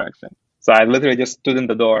either direction. So I literally just stood in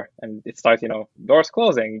the door and it starts, doors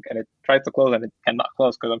closing, and it tries to close and it cannot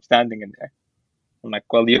close because I'm standing in there. I'm like,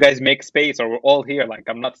 well, you guys make space or we're all here. Like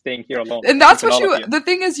I'm not staying here alone. Like And I'm that's keeping what all of you. the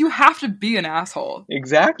thing is you have to be an asshole.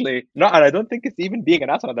 Exactly. No, and I don't think it's even being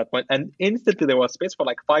an asshole at that point. And instantly there was space for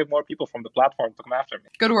like 5 more people from the platform to come after me.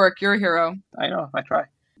 Good work. You're a hero. I know, I try.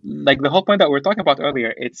 Like the whole point that we were talking about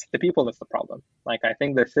earlier, it's the people that's the problem. Like I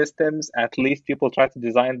think the systems, at least people try to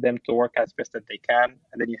design them to work as best that they can,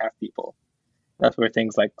 and then you have people. That's where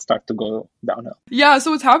things like start to go downhill. Yeah, so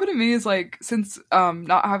what's happened to me is like since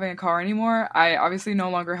not having a car anymore, I obviously no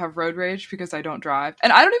longer have road rage because I don't drive.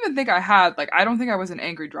 And I don't even think I don't think I was an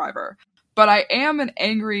angry driver, but I am an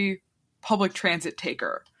angry public transit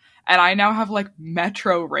taker. And I now have like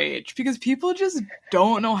metro rage because people just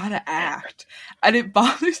don't know how to act. And it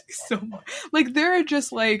bothers me so much. Like they're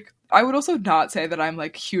just like I would also not say that I'm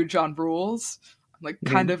like huge on rules. I'm like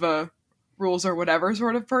kind Mhm. of a rules or whatever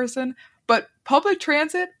sort of person. But public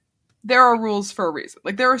transit, there are rules for a reason.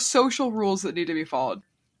 Like there are social rules that need to be followed.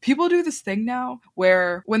 People do this thing now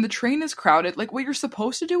where when the train is crowded, like what you're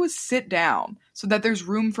supposed to do is sit down so that there's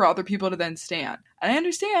room for other people to then stand. And I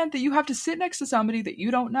understand that you have to sit next to somebody that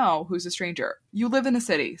you don't know who's a stranger. You live in a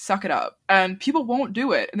city, suck it up. And people won't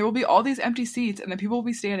do it. And there will be all these empty seats and then people will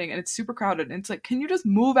be standing and it's super crowded. And it's like, can you just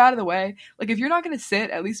move out of the way? Like if you're not going to sit,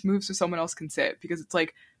 at least move so someone else can sit because it's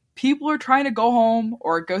like people are trying to go home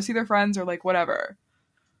or go see their friends or like whatever.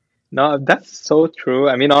 No, that's so true.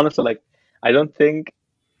 I mean, honestly, like I don't think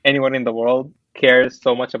anyone in the world cares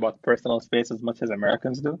so much about personal space as much as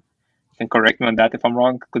Americans do. You can correct me on that if I'm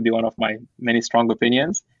wrong. It could be one of my many strong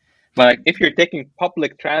opinions. But like, if you're taking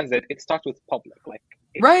public transit, it starts with public. Like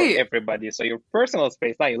it's for Right. everybody. So your personal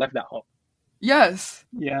space, now you left that home. Yes.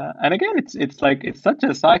 Yeah, and again, it's like it's such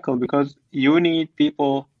a cycle because you need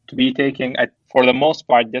people to be taking, for the most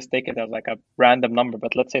part, just take it as like a random number,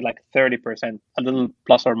 but let's say like 30%, a little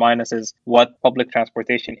plus or minus is what public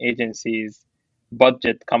transportation agencies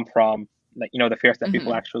budget come from, like the fares that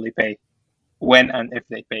people Mm-hmm. actually pay, when and if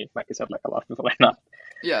they pay. Like I said, like a lot of people are not,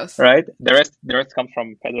 Yes. right? The rest comes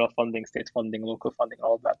from federal funding, state funding, local funding,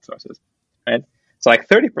 all of that sources, right? So like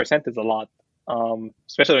 30% is a lot,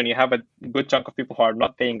 especially when you have a good chunk of people who are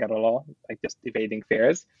not paying at all, like just evading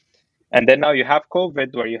fares. And then now you have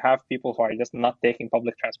COVID, where you have people who are just not taking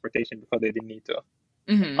public transportation because they didn't need to.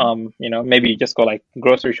 Mm-hmm. Maybe you just go like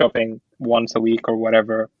grocery shopping once a week or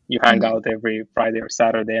whatever. You hang Mm-hmm. out every Friday or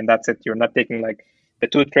Saturday, and that's it. You're not taking like the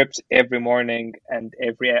 2 trips every morning and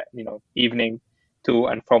every evening to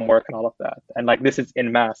and from work and all of that. And like this is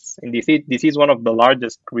in mass in DC. DC is one of the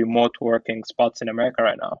largest remote working spots in America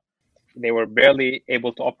right now. they were barely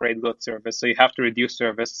able to operate good service. So you have to reduce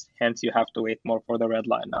service. Hence, you have to wait more for the red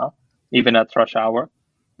line now, even at rush hour or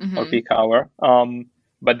Mm-hmm. peak hour.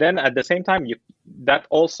 But then at the same time, that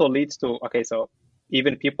also leads to, okay, so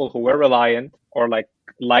even people who were reliant or like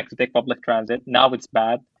to take public transit, now it's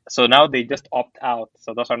bad. So now they just opt out.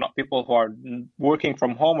 So those are not people who are working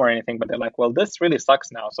from home or anything, but they're like, well, this really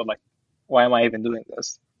sucks now. So like, why am I even doing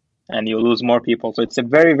this? And you lose more people. So it's a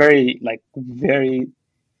very, very very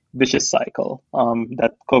vicious cycle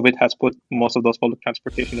that COVID has put most of those public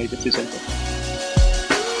transportation agencies into.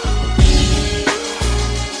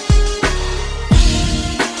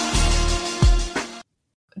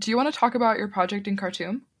 Do you want to talk about your project in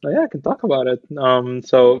Khartoum? So yeah, I can talk about it.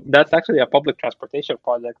 So that's actually a public transportation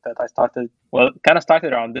project that I started. Well, kind of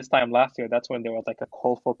started around this time last year. That's when there was like a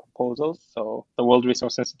call for proposals. So the World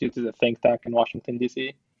Resource Institute is a think tank in Washington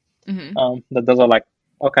D.C. Mm-hmm. That does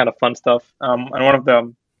all kind of fun stuff. And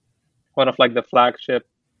one of like the flagship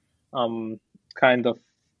kind of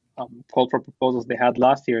call for proposals they had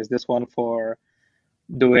last year is this one for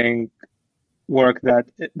doing work that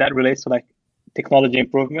relates to like technology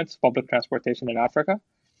improvements, public transportation in Africa.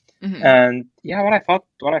 Mm-hmm. And yeah, what I thought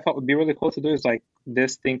would be really cool to do is like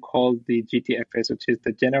this thing called the GTFS, which is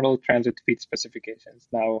the General Transit Feed Specifications.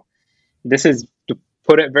 Now, this is to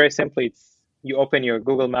put it very simply, it's you open your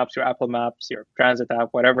Google Maps, your Apple Maps, your Transit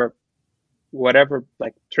app, whatever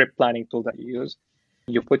like trip planning tool that you use.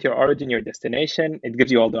 You put your origin, your destination. It gives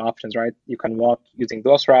you all the options, right? You can walk using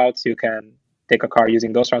those routes. You can take a car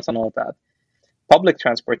using those routes and all of that. Public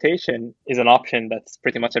transportation is an option that's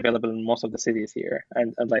pretty much available in most of the cities here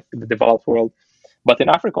and like the developed world. But in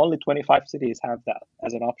Africa, only 25 cities have that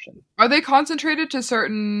as an option. Are they concentrated to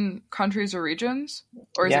certain countries or regions,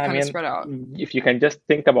 or is Yeah, it I kind of mean, spread out? if you can just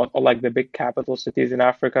think about all like the big capital cities in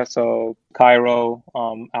Africa, so Cairo,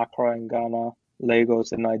 Accra in Ghana,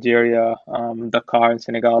 Lagos in Nigeria, Dakar in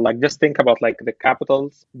Senegal, like just think about like the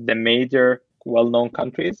capitals, the major well-known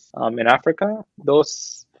countries in Africa.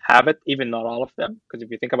 Those have it, even not all of them, because if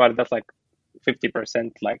you think about it, that's like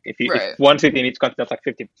 50%. Like if Right. one city in each country, that's like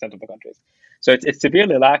 50% of the countries. So it's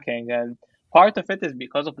severely lacking, and part of it is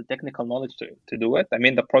because of the technical knowledge to do it. I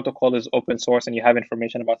mean, the protocol is open source and you have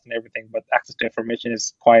information about it and everything, but access to information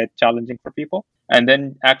is quite challenging for people. And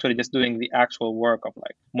then actually just doing the actual work of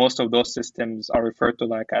like most of those systems are referred to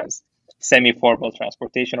like as semi-formal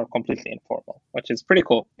transportation or completely informal, which is pretty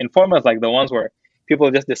cool. Informal is like the ones where people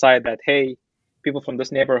just decide that, hey, people from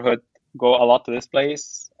this neighborhood go a lot to this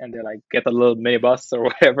place and they like get a little minibus or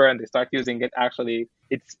whatever and they start using it. Actually,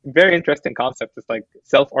 it's very interesting concept. It's like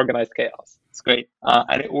self-organized chaos. It's great.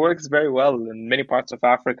 And it works very well in many parts of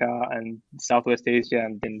Africa and Southwest Asia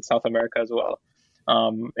and in South America as well.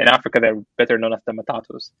 In Africa, they're better known as the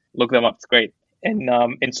matatus. Look them up. It's great.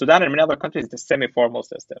 In Sudan and many other countries, it's a semi-formal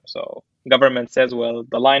system. So government says, well,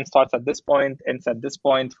 the line starts at this point, ends at this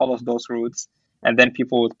point, follows those routes, and then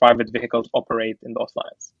people with private vehicles operate in those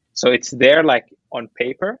lines. So it's there like on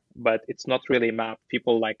paper, but it's not really mapped.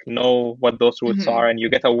 People like know what those routes Mm-hmm. are, and you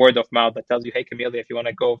get a word of mouth that tells you, "Hey, Camellia, if you want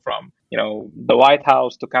to go from the White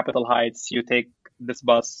House to Capitol Heights, you take this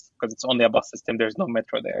bus because it's only a bus system. There's no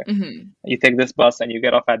metro there. Mm-hmm. You take this bus and you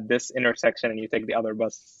get off at this intersection, and you take the other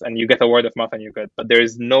bus, and you get a word of mouth, and you're good. But there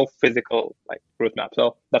is no physical like route map.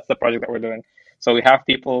 So that's the project that we're doing. So we have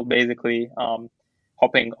people basically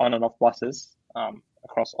hopping on and off buses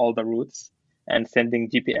across all the routes and sending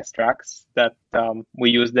GPS tracks that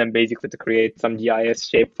we use them basically to create some GIS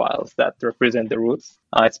shape files that represent the routes.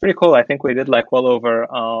 It's pretty cool. I think we did like well over,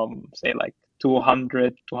 say like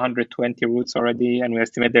 200, 220 routes already, and we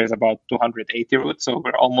estimate there's about 280 routes, so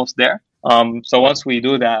we're almost there. So once we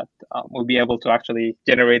do that, we'll be able to actually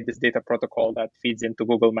generate this data protocol that feeds into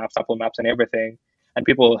Google Maps, Apple Maps, and everything. And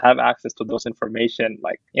people will have access to those information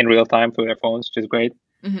like in real time through their phones, which is great.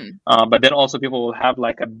 Mm-hmm. But then also people will have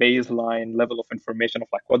like a baseline level of information of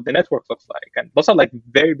like what the network looks like. And those are like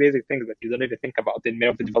very basic things that you don't even think about in many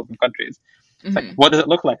of the developing countries. It's like, Mm-hmm. what does it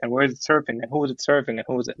look like and where is it serving and who is it serving and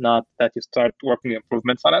who is it not, that you start working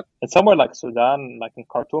improvements on it. And somewhere like Sudan, like in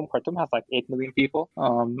Khartoum has like 8 million people.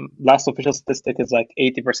 Last official statistic is like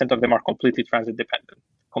 80% of them are completely transit dependent,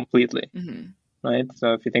 completely. Mm-hmm. Right?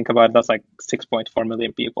 So if you think about it, that's like 6.4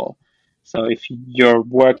 million people. So if your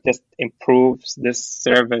work just improves this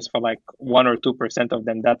service for like 1 or 2% of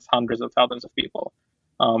them, that's hundreds of thousands of people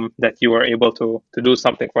that you are able to do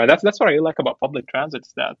something for. That's what I really like about public transit,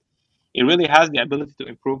 is that it really has the ability to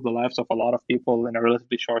improve the lives of a lot of people in a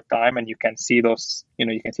relatively short time, and you can see those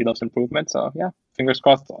improvements. So yeah, fingers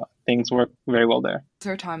crossed, things work very well there. Is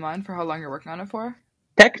there a timeline for how long you're working on it for?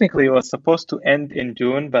 Technically, it was supposed to end in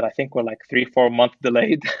June, but I think we're like 3, 4 months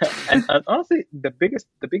delayed. And honestly, the biggest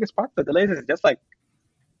part of the delays is just like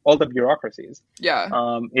all the bureaucracies. Yeah.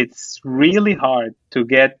 It's really hard to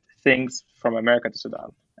get things from America to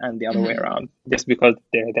Sudan and the other way Hmm. around, just because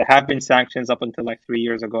there have been sanctions up until like 3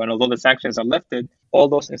 years ago. And although the sanctions are lifted, all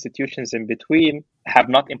those institutions in between have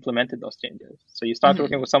not implemented those changes. So you start Hmm.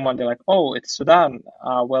 working with someone, they're like, oh, it's Sudan.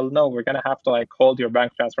 Well, no, we're going to have to like hold your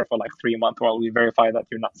bank transfer for like 3 months while we verify that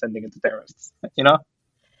you're not sending it to terrorists, you know?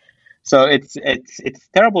 So it's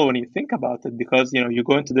terrible when you think about it because you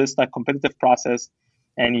go into this like competitive process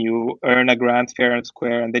and you earn a grant fair and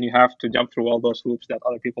square, and then you have to jump through all those hoops that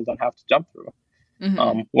other people don't have to jump through,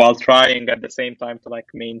 Hmm. while trying at the same time to like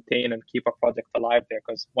maintain and keep a project alive there.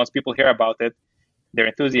 Because once people hear about it, they're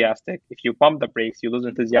enthusiastic. If you pump the brakes, you lose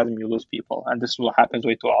enthusiasm, you lose people, and this is what happens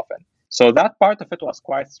way too often. So that part of it was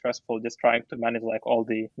quite stressful, just trying to manage like all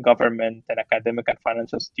the government and academic and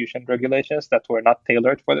financial institution regulations that were not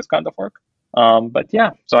tailored for this kind of work. But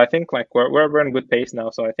yeah, so I think like we're in good pace now.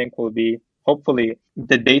 So I think we'll be hopefully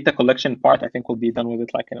the data collection part. I think we'll be done with it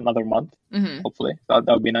like in another month. Hmm. Hopefully that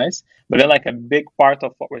would be nice. But then like a big part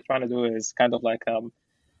of what we're trying to do is kind of like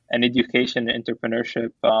an education and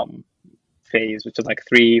entrepreneurship phase, which is like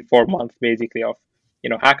 3, 4 months basically of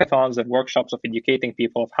hackathons and workshops of educating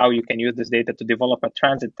people of how you can use this data to develop a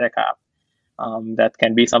transit tech app that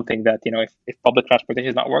can be something that if public transportation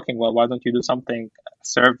is not working well, why don't you do something a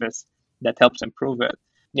service that helps improve it?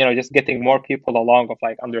 Just getting more people along of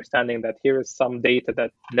like understanding that here is some data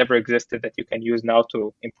that never existed that you can use now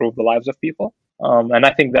to improve the lives of people. And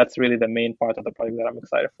I think that's really the main part of the project that I'm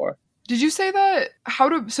excited for. Did you say that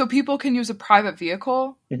so people can use a private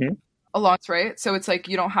vehicle Hmm. along, right? So it's like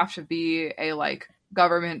you don't have to be a like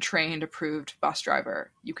government trained approved bus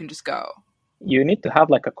driver. You can just go. You need to have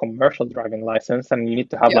like a commercial driving license, and you need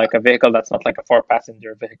to have Yeah. like a vehicle that's not like a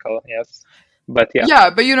four-passenger vehicle. Yes, but yeah, Yeah,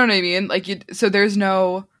 but you know what I mean? Like so there's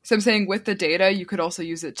no so I'm saying with the data you could also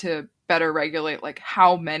use it to better regulate like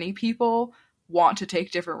how many people want to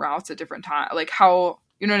take different routes at different times. Like how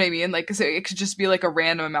you know what I mean? Like 'cause it could just be like a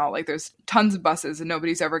random amount. Like there's tons of buses and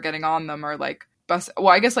nobody's ever getting on them or like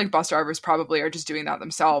I guess like bus drivers probably are just doing that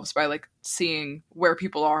themselves by like seeing where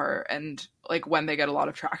people are and like when they get a lot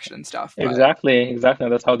of traction and stuff. But exactly.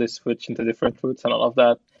 That's how they switch into different routes and all of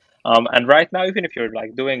that. And right now, even if you're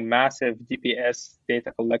like doing massive GPS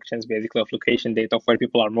data collections, basically of location data of where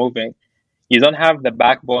people are moving, you don't have the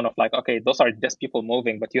backbone of like, okay, those are just people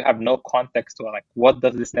moving, but you have no context to like what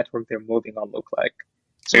does this network they're moving on look like.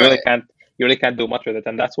 So right. you really can't do much with it.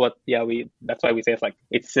 And that's what that's why we say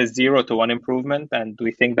it's a 0 to 1 improvement. And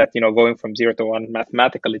we think that going from 0 to 1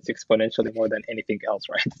 mathematically it's exponentially more than anything else,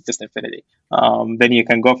 right? It's just infinity. Then you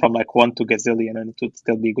can go from like 1 to gazillion and it would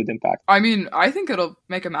still be good impact. I mean, I think it'll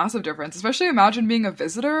make a massive difference, especially imagine being a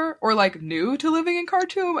visitor or like new to living in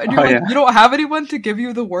Khartoum and you're Oh like, yeah. you don't have anyone to give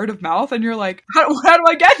you the word of mouth and you're like, how do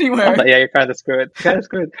I get anywhere? Yeah, you're kind of screwed. Kind of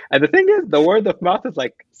screwed. And the thing is, the word of mouth is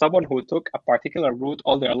like someone who took a particular route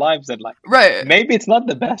all their lives, and like Right. maybe it's not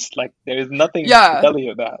the best. Like there is nothing to Yeah. tell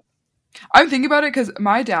you that. I'm thinking about it because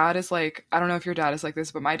my dad is like, I don't know if your dad is like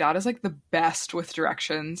this, but my dad is like the best with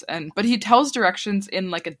directions but he tells directions in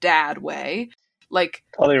like a dad way. Like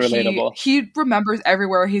Totally he relatable. he remembers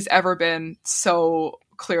everywhere he's ever been so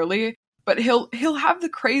clearly, but he'll have the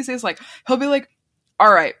craziest like he'll be like,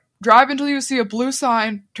 all right, drive until you see a blue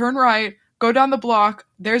sign, turn right, go down the block.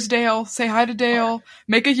 There's Dale. Say hi to Dale.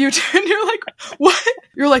 Make a U-turn. You're like, what?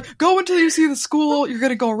 You're like, go until you see the school. You're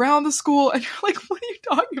gonna go around the school, and you're like, what are you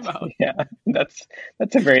talking about? Yeah, that's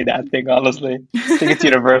a very bad thing, honestly. I think it's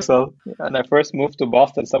universal. When I first moved to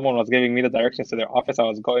Boston, someone was giving me the directions to their office. I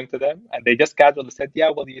was going to them, and they just casually said,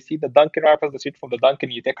 "Yeah, well, you see the Dunkin' right across the street from the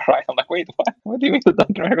Dunkin', you take a right." I'm like, "Wait, what? What do you mean the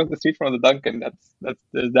Dunkin' right across the street from the Dunkin'? That's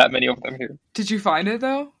there's that many of them here." Did you find it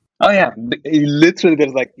though? Oh yeah, literally,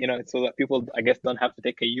 there's like it's so that people, I guess, don't have to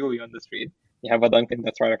take a U on the street. You have a Dunkin'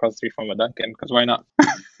 that's right across the street from a Dunkin', because why not?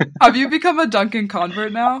 Have you become a Duncan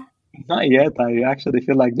convert now? Not yet. I actually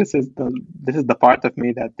feel like this is the part of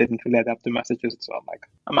me that didn't really adapt to Massachusetts. So I'm like,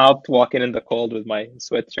 I'm out walking in the cold with my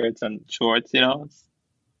sweatshirts and shorts.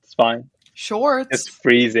 It's fine. It's Shorts.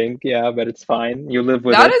 freezing, yeah, but it's fine. You live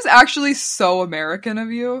with That it. is actually so American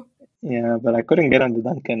of you. Yeah, but I couldn't get on the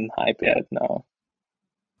Duncan hype yet. No.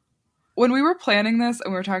 When we were planning this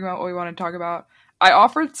and we were talking about what we wanted to talk about, I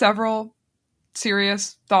offered several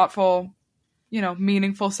serious, thoughtful,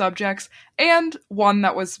 meaningful subjects and one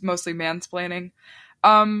that was mostly mansplaining.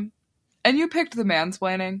 And you picked the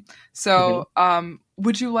mansplaining. Hmm. So,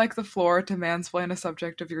 would you like the floor to mansplain a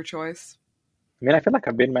subject of your choice? I mean, I feel like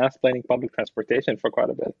I've been mansplaining public transportation for quite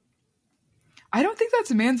a bit. I don't think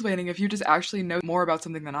that's mansplaining if you just actually know more about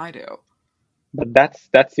something than I do. But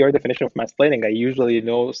that's your definition of mansplaining. I usually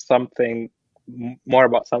know something more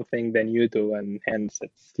about something than you do, and hence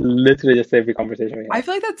it's literally just every conversation we I have.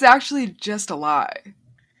 feel like that's actually just a lie.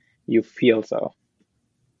 You feel so.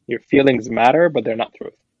 Your feelings matter, but they're not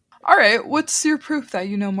truth. All right, what's your proof that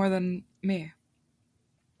you know more than me?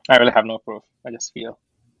 I really have no proof. I just feel.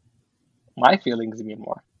 My feelings mean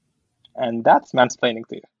more. And that's mansplaining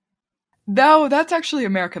to you. No, that's actually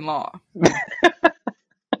American law.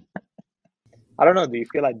 I don't know, do you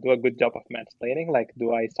feel I do a good job of mansplaining? Like,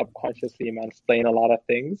 do I subconsciously mansplain a lot of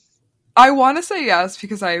things? I want to say yes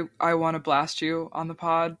because I want to blast you on the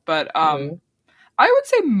pod, but Mm. I would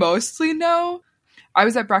say mostly no. I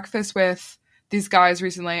was at breakfast with these guys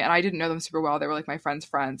recently and I didn't know them super well. They were like my friends'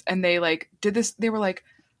 friends and they like did this. They were like,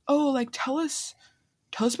 "Oh, like tell us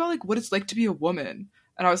about like what it's like to be a woman."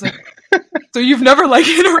 And I was like, "So you've never like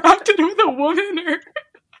interacted with a woman?" Or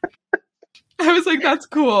I was like, "That's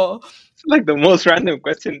cool." It's like the most random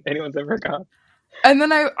question anyone's ever got. And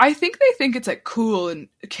then I think they think it's like cool and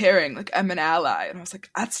caring, like I'm an ally. And I was like,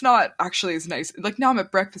 that's not actually as nice. Like now I'm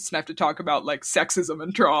at breakfast and I have to talk about like sexism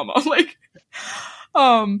and trauma. Like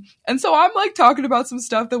and so I'm like talking about some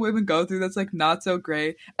stuff that women go through that's like not so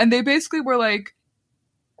great. And they basically were like,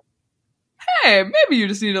 hey, maybe you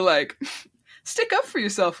just need to like stick up for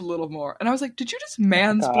yourself a little more. And I was like, did you just Oh my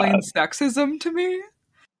mansplain God. sexism to me?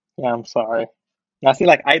 Yeah, I'm sorry. I see,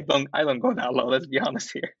 like, I don't go that low, let's be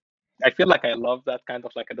honest here. I feel like I love that kind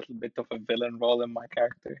of like a little bit of a villain role in my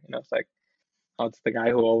character. It's like, oh, it's the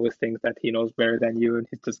guy who always thinks that he knows better than you and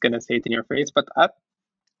he's just gonna say it in your face. But I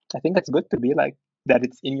think it's good to be like that.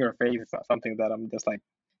 It's in your face. It's not something that I'm just like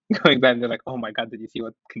going back and they're like, oh my God, did you see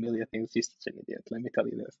what Camellia thinks? She's such an idiot. Let me tell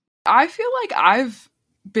you this. I feel like I've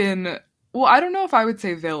been, well, I don't know if I would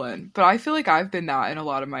say villain, but I feel like I've been that in a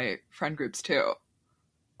lot of my friend groups too.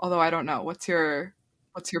 Although I don't know. What's your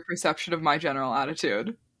perception of my general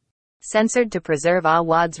attitude? Censored to preserve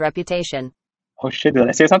Awad's reputation. Oh shit, did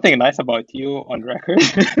I say something nice about you on record?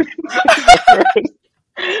 Go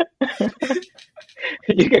first.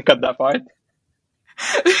 You can cut that part.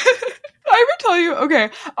 I ever tell you, okay,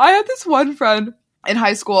 I had this one friend in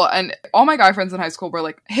high school, and all my guy friends in high school were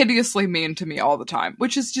like hideously mean to me all the time,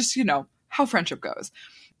 which is just, how friendship goes.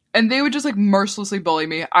 And they would just like mercilessly bully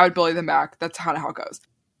me. I would bully them back. That's kind of how it goes.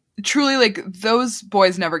 Truly, like, those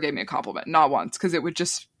boys never gave me a compliment, not once, because it would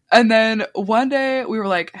just. And then one day we were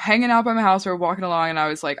like hanging out by my house, we were walking along, and I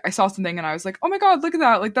was like, I saw something and I was like, oh my God, look at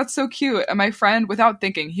that. Like, that's so cute. And my friend, without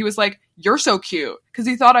thinking, he was like, you're so cute. Because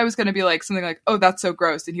he thought I was going to be like something like, oh, that's so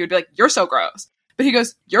gross. And he would be like, you're so gross. But he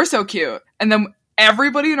goes, you're so cute. And then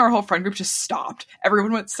everybody in our whole friend group just stopped.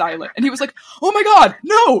 Everyone went silent. And he was like, oh my God,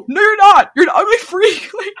 no, you're not. You're an ugly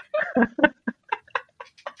freak. Like,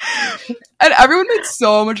 and everyone made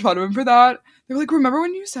so much fun of him for that. They were like, remember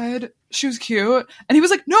when you said she was cute? And he was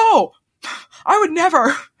like, no, I would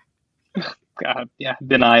never. God, yeah,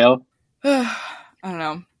 denial. I don't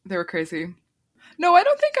know. They were crazy. No, I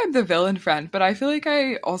don't think I'm the villain friend, but I feel like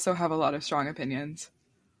I also have a lot of strong opinions.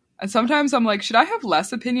 And sometimes I'm like, should I have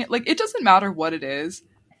less opinion? Like, it doesn't matter what it is.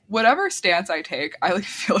 Whatever stance I take, I like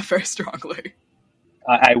feel it very strongly.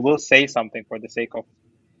 I will say something for the sake of,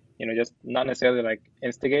 just not necessarily like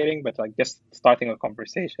instigating, but like just starting a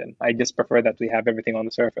conversation. I just prefer that we have everything on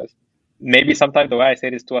the surface. Maybe sometimes the way I say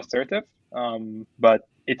it is too assertive, but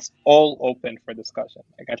it's all open for discussion.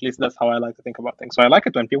 Like at least that's how I like to think about things. So I like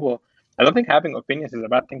it when people. I don't think having opinions is a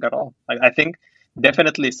bad thing at all. Like I think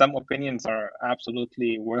definitely some opinions are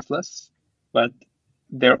absolutely worthless, but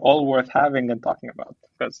they're all worth having and talking about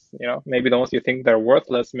because maybe the ones you think they're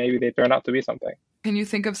worthless, maybe they turn out to be something. Can you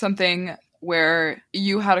think of something where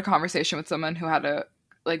you had a conversation with someone who had a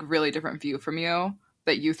like really different view from you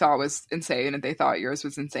that you thought was insane and they thought yours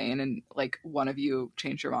was insane and like one of you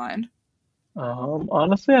changed your mind?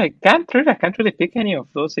 Honestly, I can't really pick any of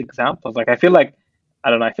those examples. Like, I feel like, I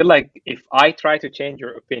don't know, I feel like if I try to change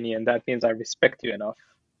your opinion, that means I respect you enough,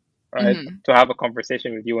 right? Mm-hmm. To have a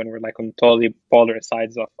conversation with you and we're like on totally polar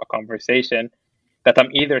sides of a conversation that I'm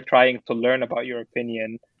either trying to learn about your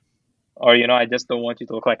opinion or, I just don't want you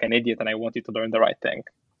to look like an idiot and I want you to learn the right thing.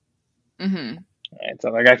 Mm-hmm. Right?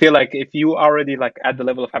 So like I feel like if you already like at the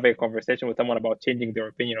level of having a conversation with someone about changing their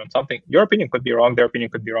opinion on something, your opinion could be wrong, their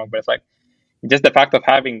opinion could be wrong, but it's like just the fact of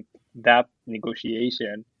having that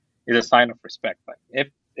negotiation is a sign of respect.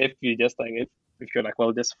 Like if you just like if you're like,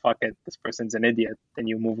 well, just fuck it, this person's an idiot, then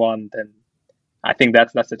you move on, then I think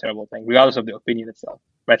that's a terrible thing, regardless of the opinion itself.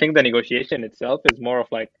 But I think the negotiation itself is more of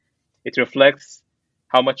like it reflects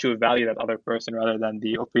how much you value that other person rather than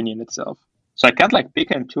the opinion itself. So I can't like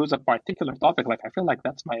pick and choose a particular topic. Like I feel like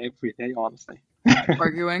that's my everyday, honestly.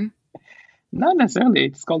 Arguing. Not necessarily.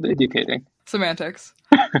 It's called educating. Semantics.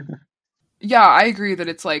 Yeah, I agree that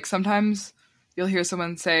it's like sometimes you'll hear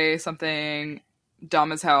someone say something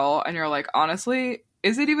dumb as hell and you're like, honestly,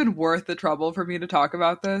 is it even worth the trouble for me to talk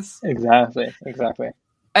about this? Exactly. Exactly.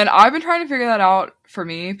 And I've been trying to figure that out for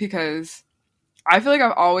me because I feel like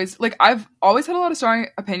I've always had a lot of strong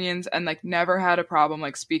opinions and like never had a problem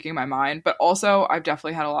like speaking my mind, but also I've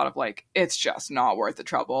definitely had a lot of like it's just not worth the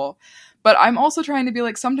trouble. But I'm also trying to be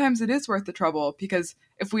like sometimes it is worth the trouble because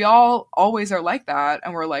if we all always are like that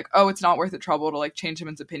and we're like, "Oh, it's not worth the trouble to like change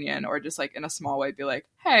someone's opinion or just like in a small way be like,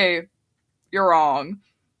 "Hey, you're wrong."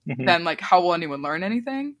 Mm-hmm. Then like how will anyone learn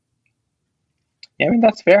anything? Yeah, I mean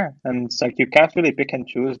that's fair, and it's like you can't really pick and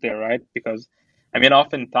choose there, right? Because, I mean,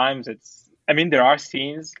 oftentimes I mean, there are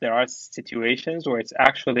scenes, there are situations where it's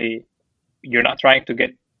actually you're not trying to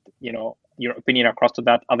get, your opinion across to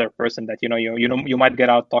that other person that you might get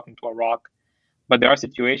out talking to a rock, but there are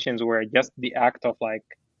situations where just the act of like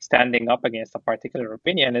standing up against a particular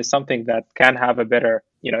opinion is something that can have a better,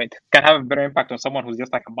 it can have a better impact on someone who's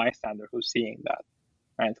just like a bystander who's seeing that,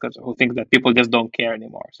 right? Because who thinks that people just don't care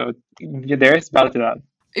anymore. So there is value to that.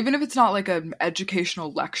 Even if it's not like an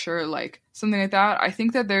educational lecture, like something like that, I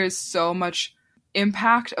think that there's so much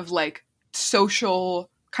impact of like social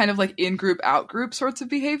kind of like in group, out group sorts of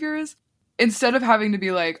behaviors instead of having to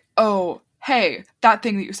be like, oh, hey, that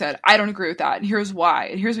thing that you said, I don't agree with that. And here's why.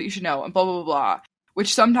 And here's what you should know. And blah, blah, blah, blah.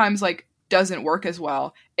 Which sometimes like doesn't work as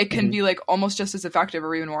well. It can be like almost just as effective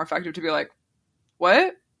or even more effective to be like,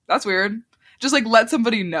 what? That's weird. Just like let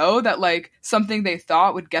somebody know that like something they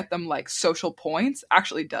thought would get them like social points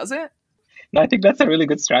actually doesn't. No, I think that's a really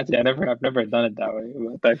good strategy. I've never done it that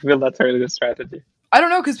way, but I feel that's a really good strategy. I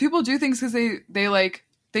don't know because people do things because they like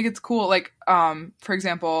think it's cool. Like for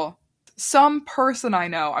example, some person I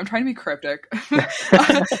know, I'm trying to be cryptic.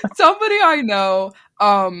 Somebody I know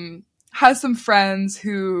has some friends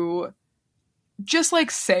who just like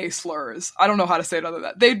say slurs. I don't know how to say it other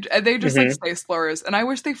than that. They just like say slurs, and I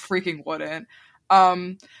wish they freaking wouldn't.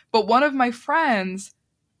 But one of my friends,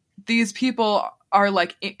 these people are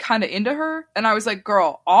like kind of into her, and I was like,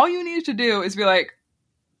 "Girl, all you need to do is be like,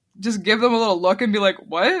 just give them a little look and be like,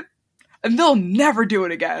 what?" And they'll never do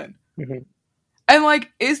it again. Mm-hmm. And like,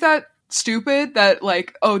 is that stupid that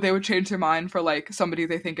like, oh, they would change their mind for like somebody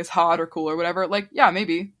they think is hot or cool or whatever? Like, yeah,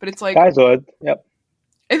 maybe, but it's like, Guys would, yep.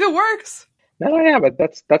 if it works. No, yeah, but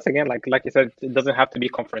that's again like you said, it doesn't have to be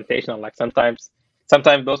confrontational. Like sometimes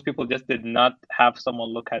those people just did not have someone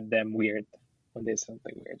look at them weird when they say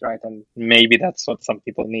something weird, right? And maybe that's what some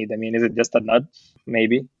people need. I mean, is it just a nudge?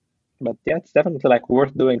 Maybe. But yeah, it's definitely like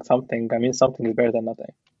worth doing something. I mean, something is better than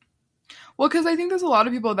nothing. Well, because I think there's a lot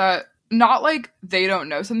of people that not like they don't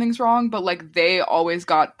know something's wrong, but like they always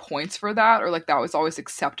got points for that, or like that was always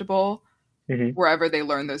acceptable wherever they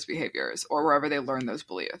learn those behaviors or wherever they learn those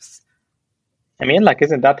beliefs. I mean, like,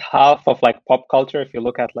 isn't that half of like pop culture? If you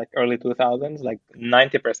look at like early 2000s, like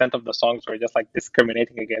 90% of the songs were just like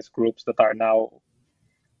discriminating against groups that are now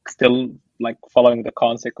still like following the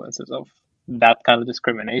consequences of that kind of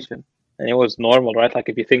discrimination. And it was normal, right? Like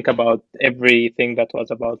if you think about everything that was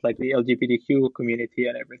about like the LGBTQ community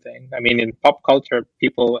and everything. I mean, in pop culture,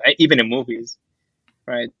 people, even in movies,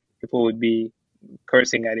 right? People would be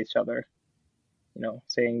cursing at each other,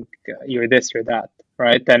 saying you're this, you're that,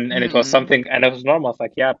 right? And it was something, and it was normal. It's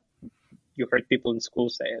like, yeah, you heard people in school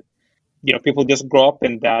say it. People just grow up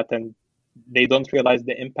in that, and they don't realize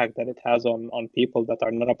the impact that it has on people that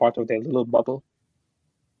are not a part of their little bubble.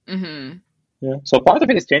 Yeah. So part of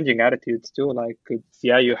it is changing attitudes too. Like,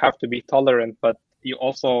 you have to be tolerant, but you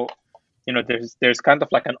also, there's kind of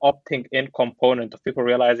like an opting in component of people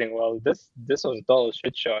realizing, well, this was dull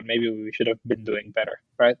shit show, and maybe we should have been doing better,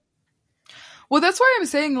 right? Well, that's why I'm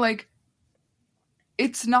saying like,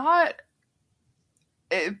 it's not.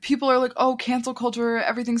 People are like, oh, cancel culture,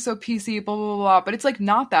 everything's so PC, blah, blah, blah, blah. But it's like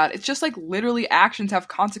not that. It's just like literally actions have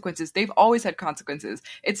consequences. They've always had consequences.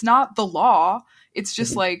 It's not the law. It's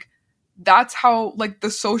just like, that's how like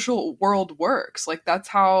the social world works. Like that's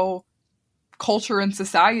how culture and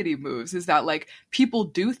society moves, is that like people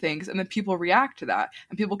do things and then people react to that.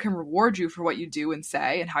 And people can reward you for what you do and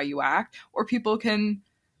say and how you act. Or people can,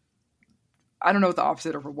 I don't know what the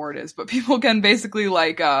opposite of reward is, but people can basically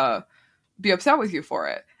like, be upset with you for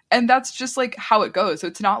it. And that's just like how it goes. So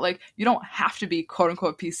it's not like you don't have to be quote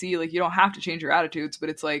unquote PC, like you don't have to change your attitudes, but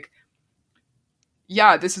it's like,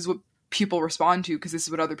 yeah, this is what people respond to because this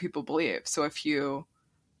is what other people believe. So if you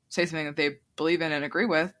say something that they believe in and agree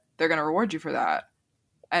with, they're going to reward you for that.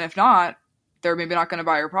 And if not, they're maybe not going to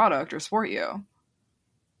buy your product or support you.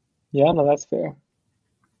 Yeah, no, that's fair.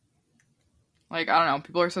 Like, I don't know,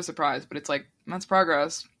 people are so surprised, but it's like, that's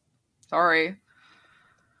progress. Sorry.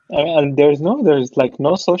 And there's like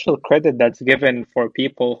no social credit that's given for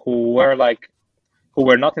people who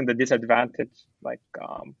were not in the disadvantage, like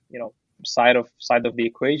side of the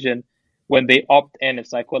equation. When they opt in,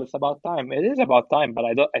 it's like, well, it's about time. It is about time, but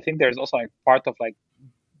I think there's also like part of like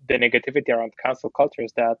the negativity around cancel culture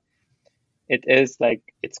is that it is like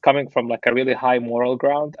it's coming from like a really high moral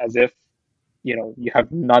ground, as if you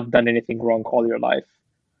have not done anything wrong all your life.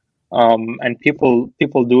 And people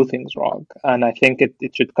do things wrong, and I think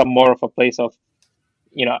it should come more of a place of,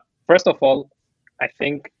 first of all, I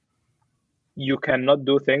think you cannot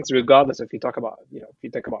do things regardless if you talk about, if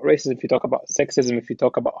you talk about racism, if you talk about sexism, if you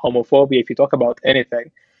talk about homophobia, if you talk about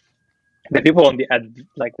anything, the people on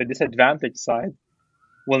like the disadvantaged side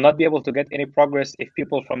will not be able to get any progress if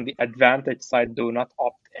people from the advantage side do not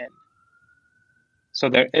opt in. So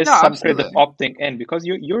there is Yeah, some credit absolutely. opting in, because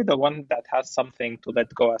you're the one that has something to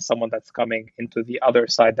let go as someone that's coming into the other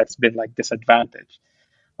side that's been like disadvantaged.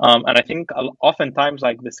 And I think oftentimes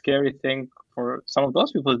like the scary thing for some of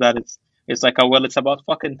those people is that it's like, oh, well, it's about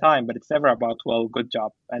fucking time, but it's never about, well, good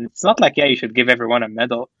job. And it's not like, yeah, you should give everyone a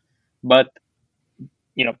medal, but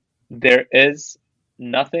you know there is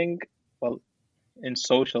nothing, well, in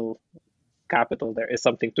social capital there is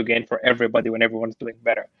something to gain for everybody when everyone's doing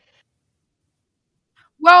better.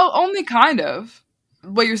 Well, only kind of.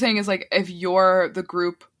 What you're saying is like if you're the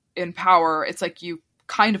group in power, it's like you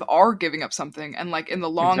kind of are giving up something. And like in the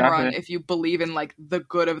long run, Exactly. if you believe in like the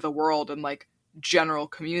good of the world and like general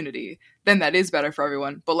community, then that is better for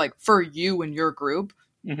everyone. But like for you and your group,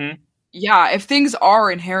 Hmm. yeah, if things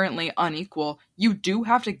are inherently unequal, you do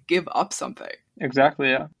have to give up something. Exactly,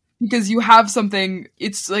 yeah. Because you have something,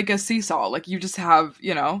 it's like a seesaw. Like you just have,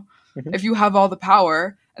 Hmm. if you have all the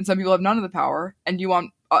power and some people have none of the power and you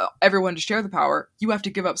want everyone to share the power, you have to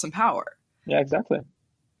give up some power. Yeah, exactly.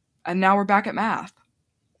 And now we're back at math.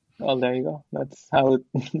 Well, there you go. That's how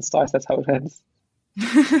it starts. That's how it ends.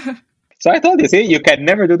 So I told you, see, you can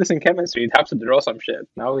never do this in chemistry. You'd have to draw some shit.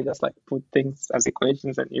 Now we just like put things as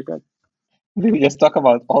equations and you can. Did we just talk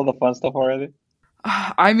about all the fun stuff already?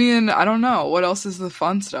 I mean, I don't know. What else is the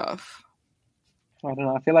fun stuff? I don't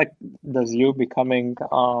know. I feel like there's you becoming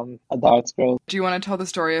a darts girl. Do you want to tell the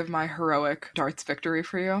story of my heroic darts victory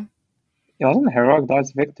for you? It wasn't a heroic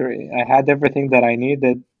darts victory. I had everything that I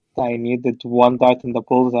needed. I needed one dart in the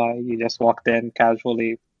bullseye. You just walked in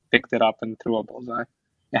casually, picked it up, and threw a bullseye.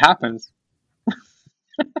 It happens.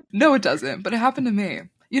 No, it doesn't, but it happened to me.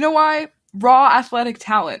 You know why? Raw athletic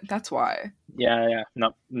talent. That's why. Yeah, yeah.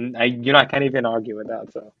 No, I can't even argue with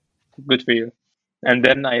that. So good for you. And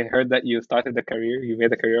then I heard that you started the career. You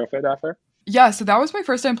made a career of it after. Yeah, so that was my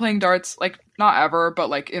first time playing darts, like not ever, but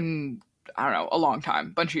like in I don't know, a long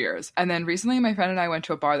time, bunch of years. And then recently my friend and I went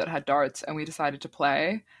to a bar that had darts and we decided to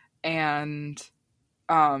play and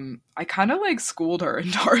I kind of like schooled her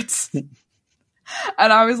in darts.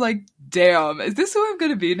 And I was like, "Damn, is this who I'm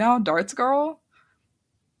going to be now, darts girl?"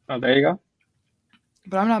 Oh, there you go.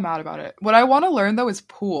 But I'm not mad about it. What I want to learn though is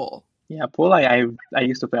pool. Yeah, pool. I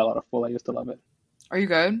used to play a lot of pool. I used to love it. Are you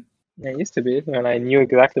good? Yeah, it used to be, and I knew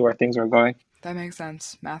exactly where things were going. That makes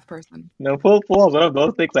sense. Math person. No, pool was one of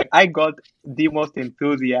those things. Like I got the most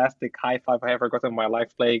enthusiastic high five I ever got in my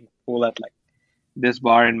life playing pool at like this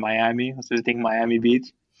bar in Miami. I was visiting Miami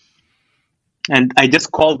Beach, and I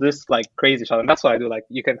just called this like crazy shot, and that's what I do. Like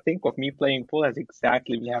you can think of me playing pool as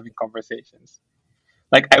exactly me having conversations.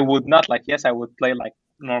 Like I would not like, yes, I would play like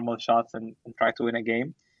normal shots and try to win a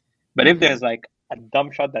game. But if Mhm. there's like a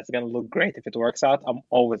dumb shot that's gonna look great, if it works out, I'm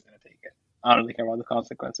always gonna take it. I don't really care about the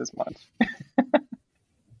consequences much.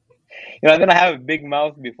 I'm gonna have a big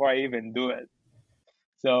mouth before I even do it.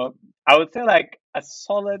 So I would say like a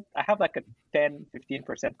solid. I have like a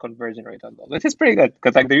 10-15% conversion rate on those, which is pretty good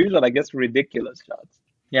because like they're usually like just ridiculous shots.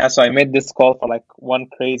 Yeah, so I made this call for like one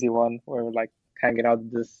crazy one where we're like hanging out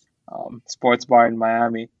at this sports bar in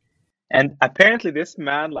Miami. And apparently, this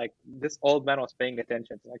man, like this old man, was paying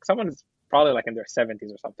attention. Like someone is probably like in their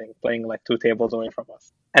 70s or something, playing like two tables away from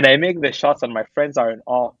us. And I make the shots, and my friends are in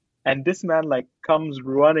awe. And this man like comes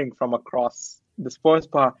running from across the sports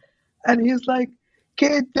bar, and he's like,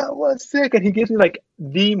 "Kid, that was sick!" And he gives me like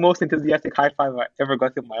the most enthusiastic high five I ever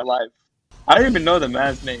got in my life. I don't even know the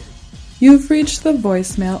man's name. You've reached the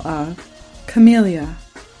voicemail of Camellia.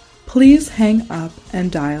 Please hang up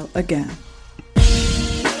and dial again.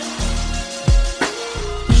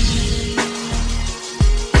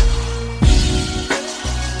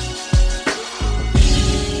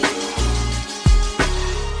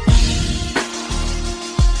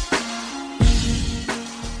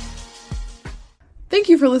 Thank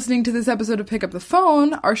you for listening to this episode of Pick Up the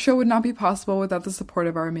Phone. Our show would not be possible without the support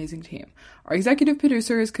of our amazing team. Our executive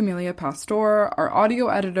producer is Camelia Pastor. Our audio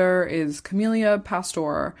editor is Camelia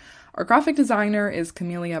Pastor. Our graphic designer is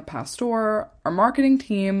Camelia Pastor. Our marketing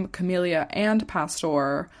team, Camelia and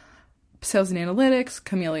Pastor. Sales and analytics,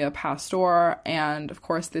 Camelia Pastor. And, of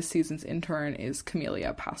course, this season's intern is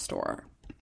Camelia Pastor.